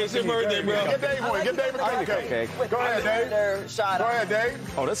birthday. It's your birthday, bro. Get Dave one. Get Dave a cupcake. Go ahead, Dave. Go ahead,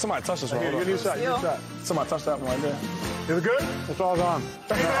 Dave. Oh, that's somebody touched this one. You need a shot. Somebody touched that one right there. Is it good? It's all gone.